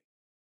acoustically.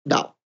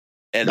 No.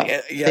 And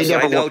yes,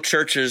 I know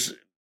churches,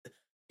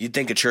 you'd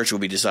think a church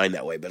would be designed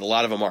that way, but a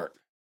lot of them aren't.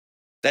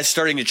 That's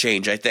starting to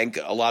change. I think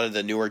a lot of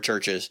the newer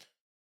churches,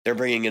 they're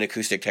bringing in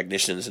acoustic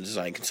technicians and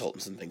design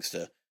consultants and things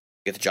to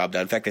get the job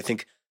done. In fact, I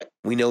think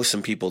we know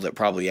some people that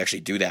probably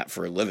actually do that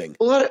for a living.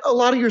 A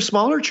lot of your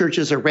smaller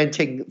churches are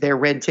renting. They're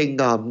renting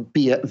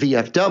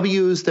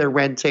VFWs. They're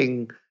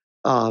renting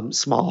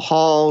small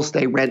halls.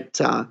 They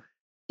rent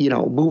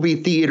movie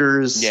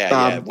theaters.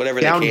 Whatever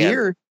down they can.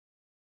 Here.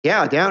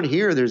 Yeah, down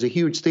here there's a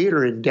huge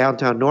theater in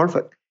downtown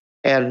Norfolk,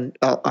 and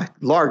a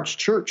large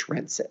church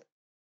rents it.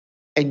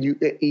 And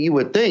you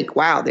would think,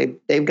 wow,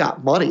 they've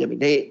got money. I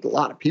mean, a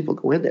lot of people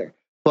go in there,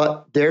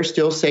 but they're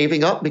still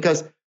saving up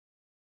because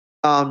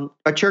a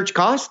church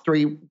costs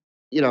 $1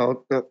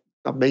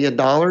 million,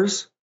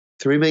 $3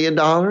 million,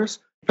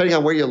 depending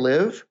on where you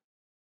live,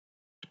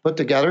 to put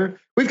together.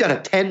 We've got a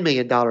 $10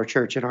 million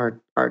church in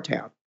our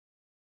town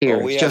here.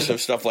 Well, we have some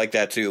stuff like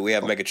that too. We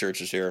have mega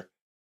churches here.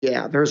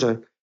 Yeah, there's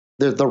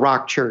the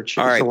Rock Church.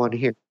 All right. The one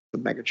here, the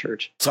mega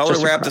church. So I want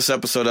to wrap this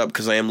episode up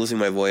because I am losing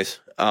my voice.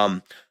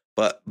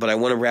 But I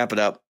want to wrap it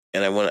up,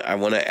 and I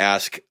want to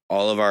ask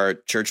all of our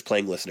church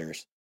playing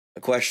listeners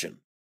a question.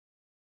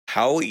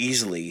 How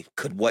easily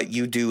could what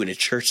you do in a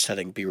church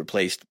setting be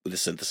replaced with a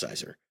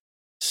synthesizer?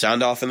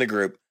 Sound off in the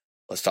group.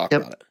 Let's talk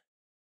about it.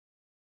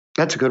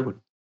 That's a good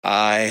one.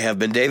 I have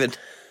been David.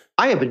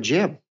 I have been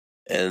Jim.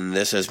 And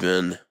this has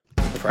been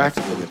the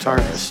Practical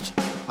Guitarist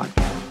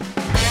Podcast.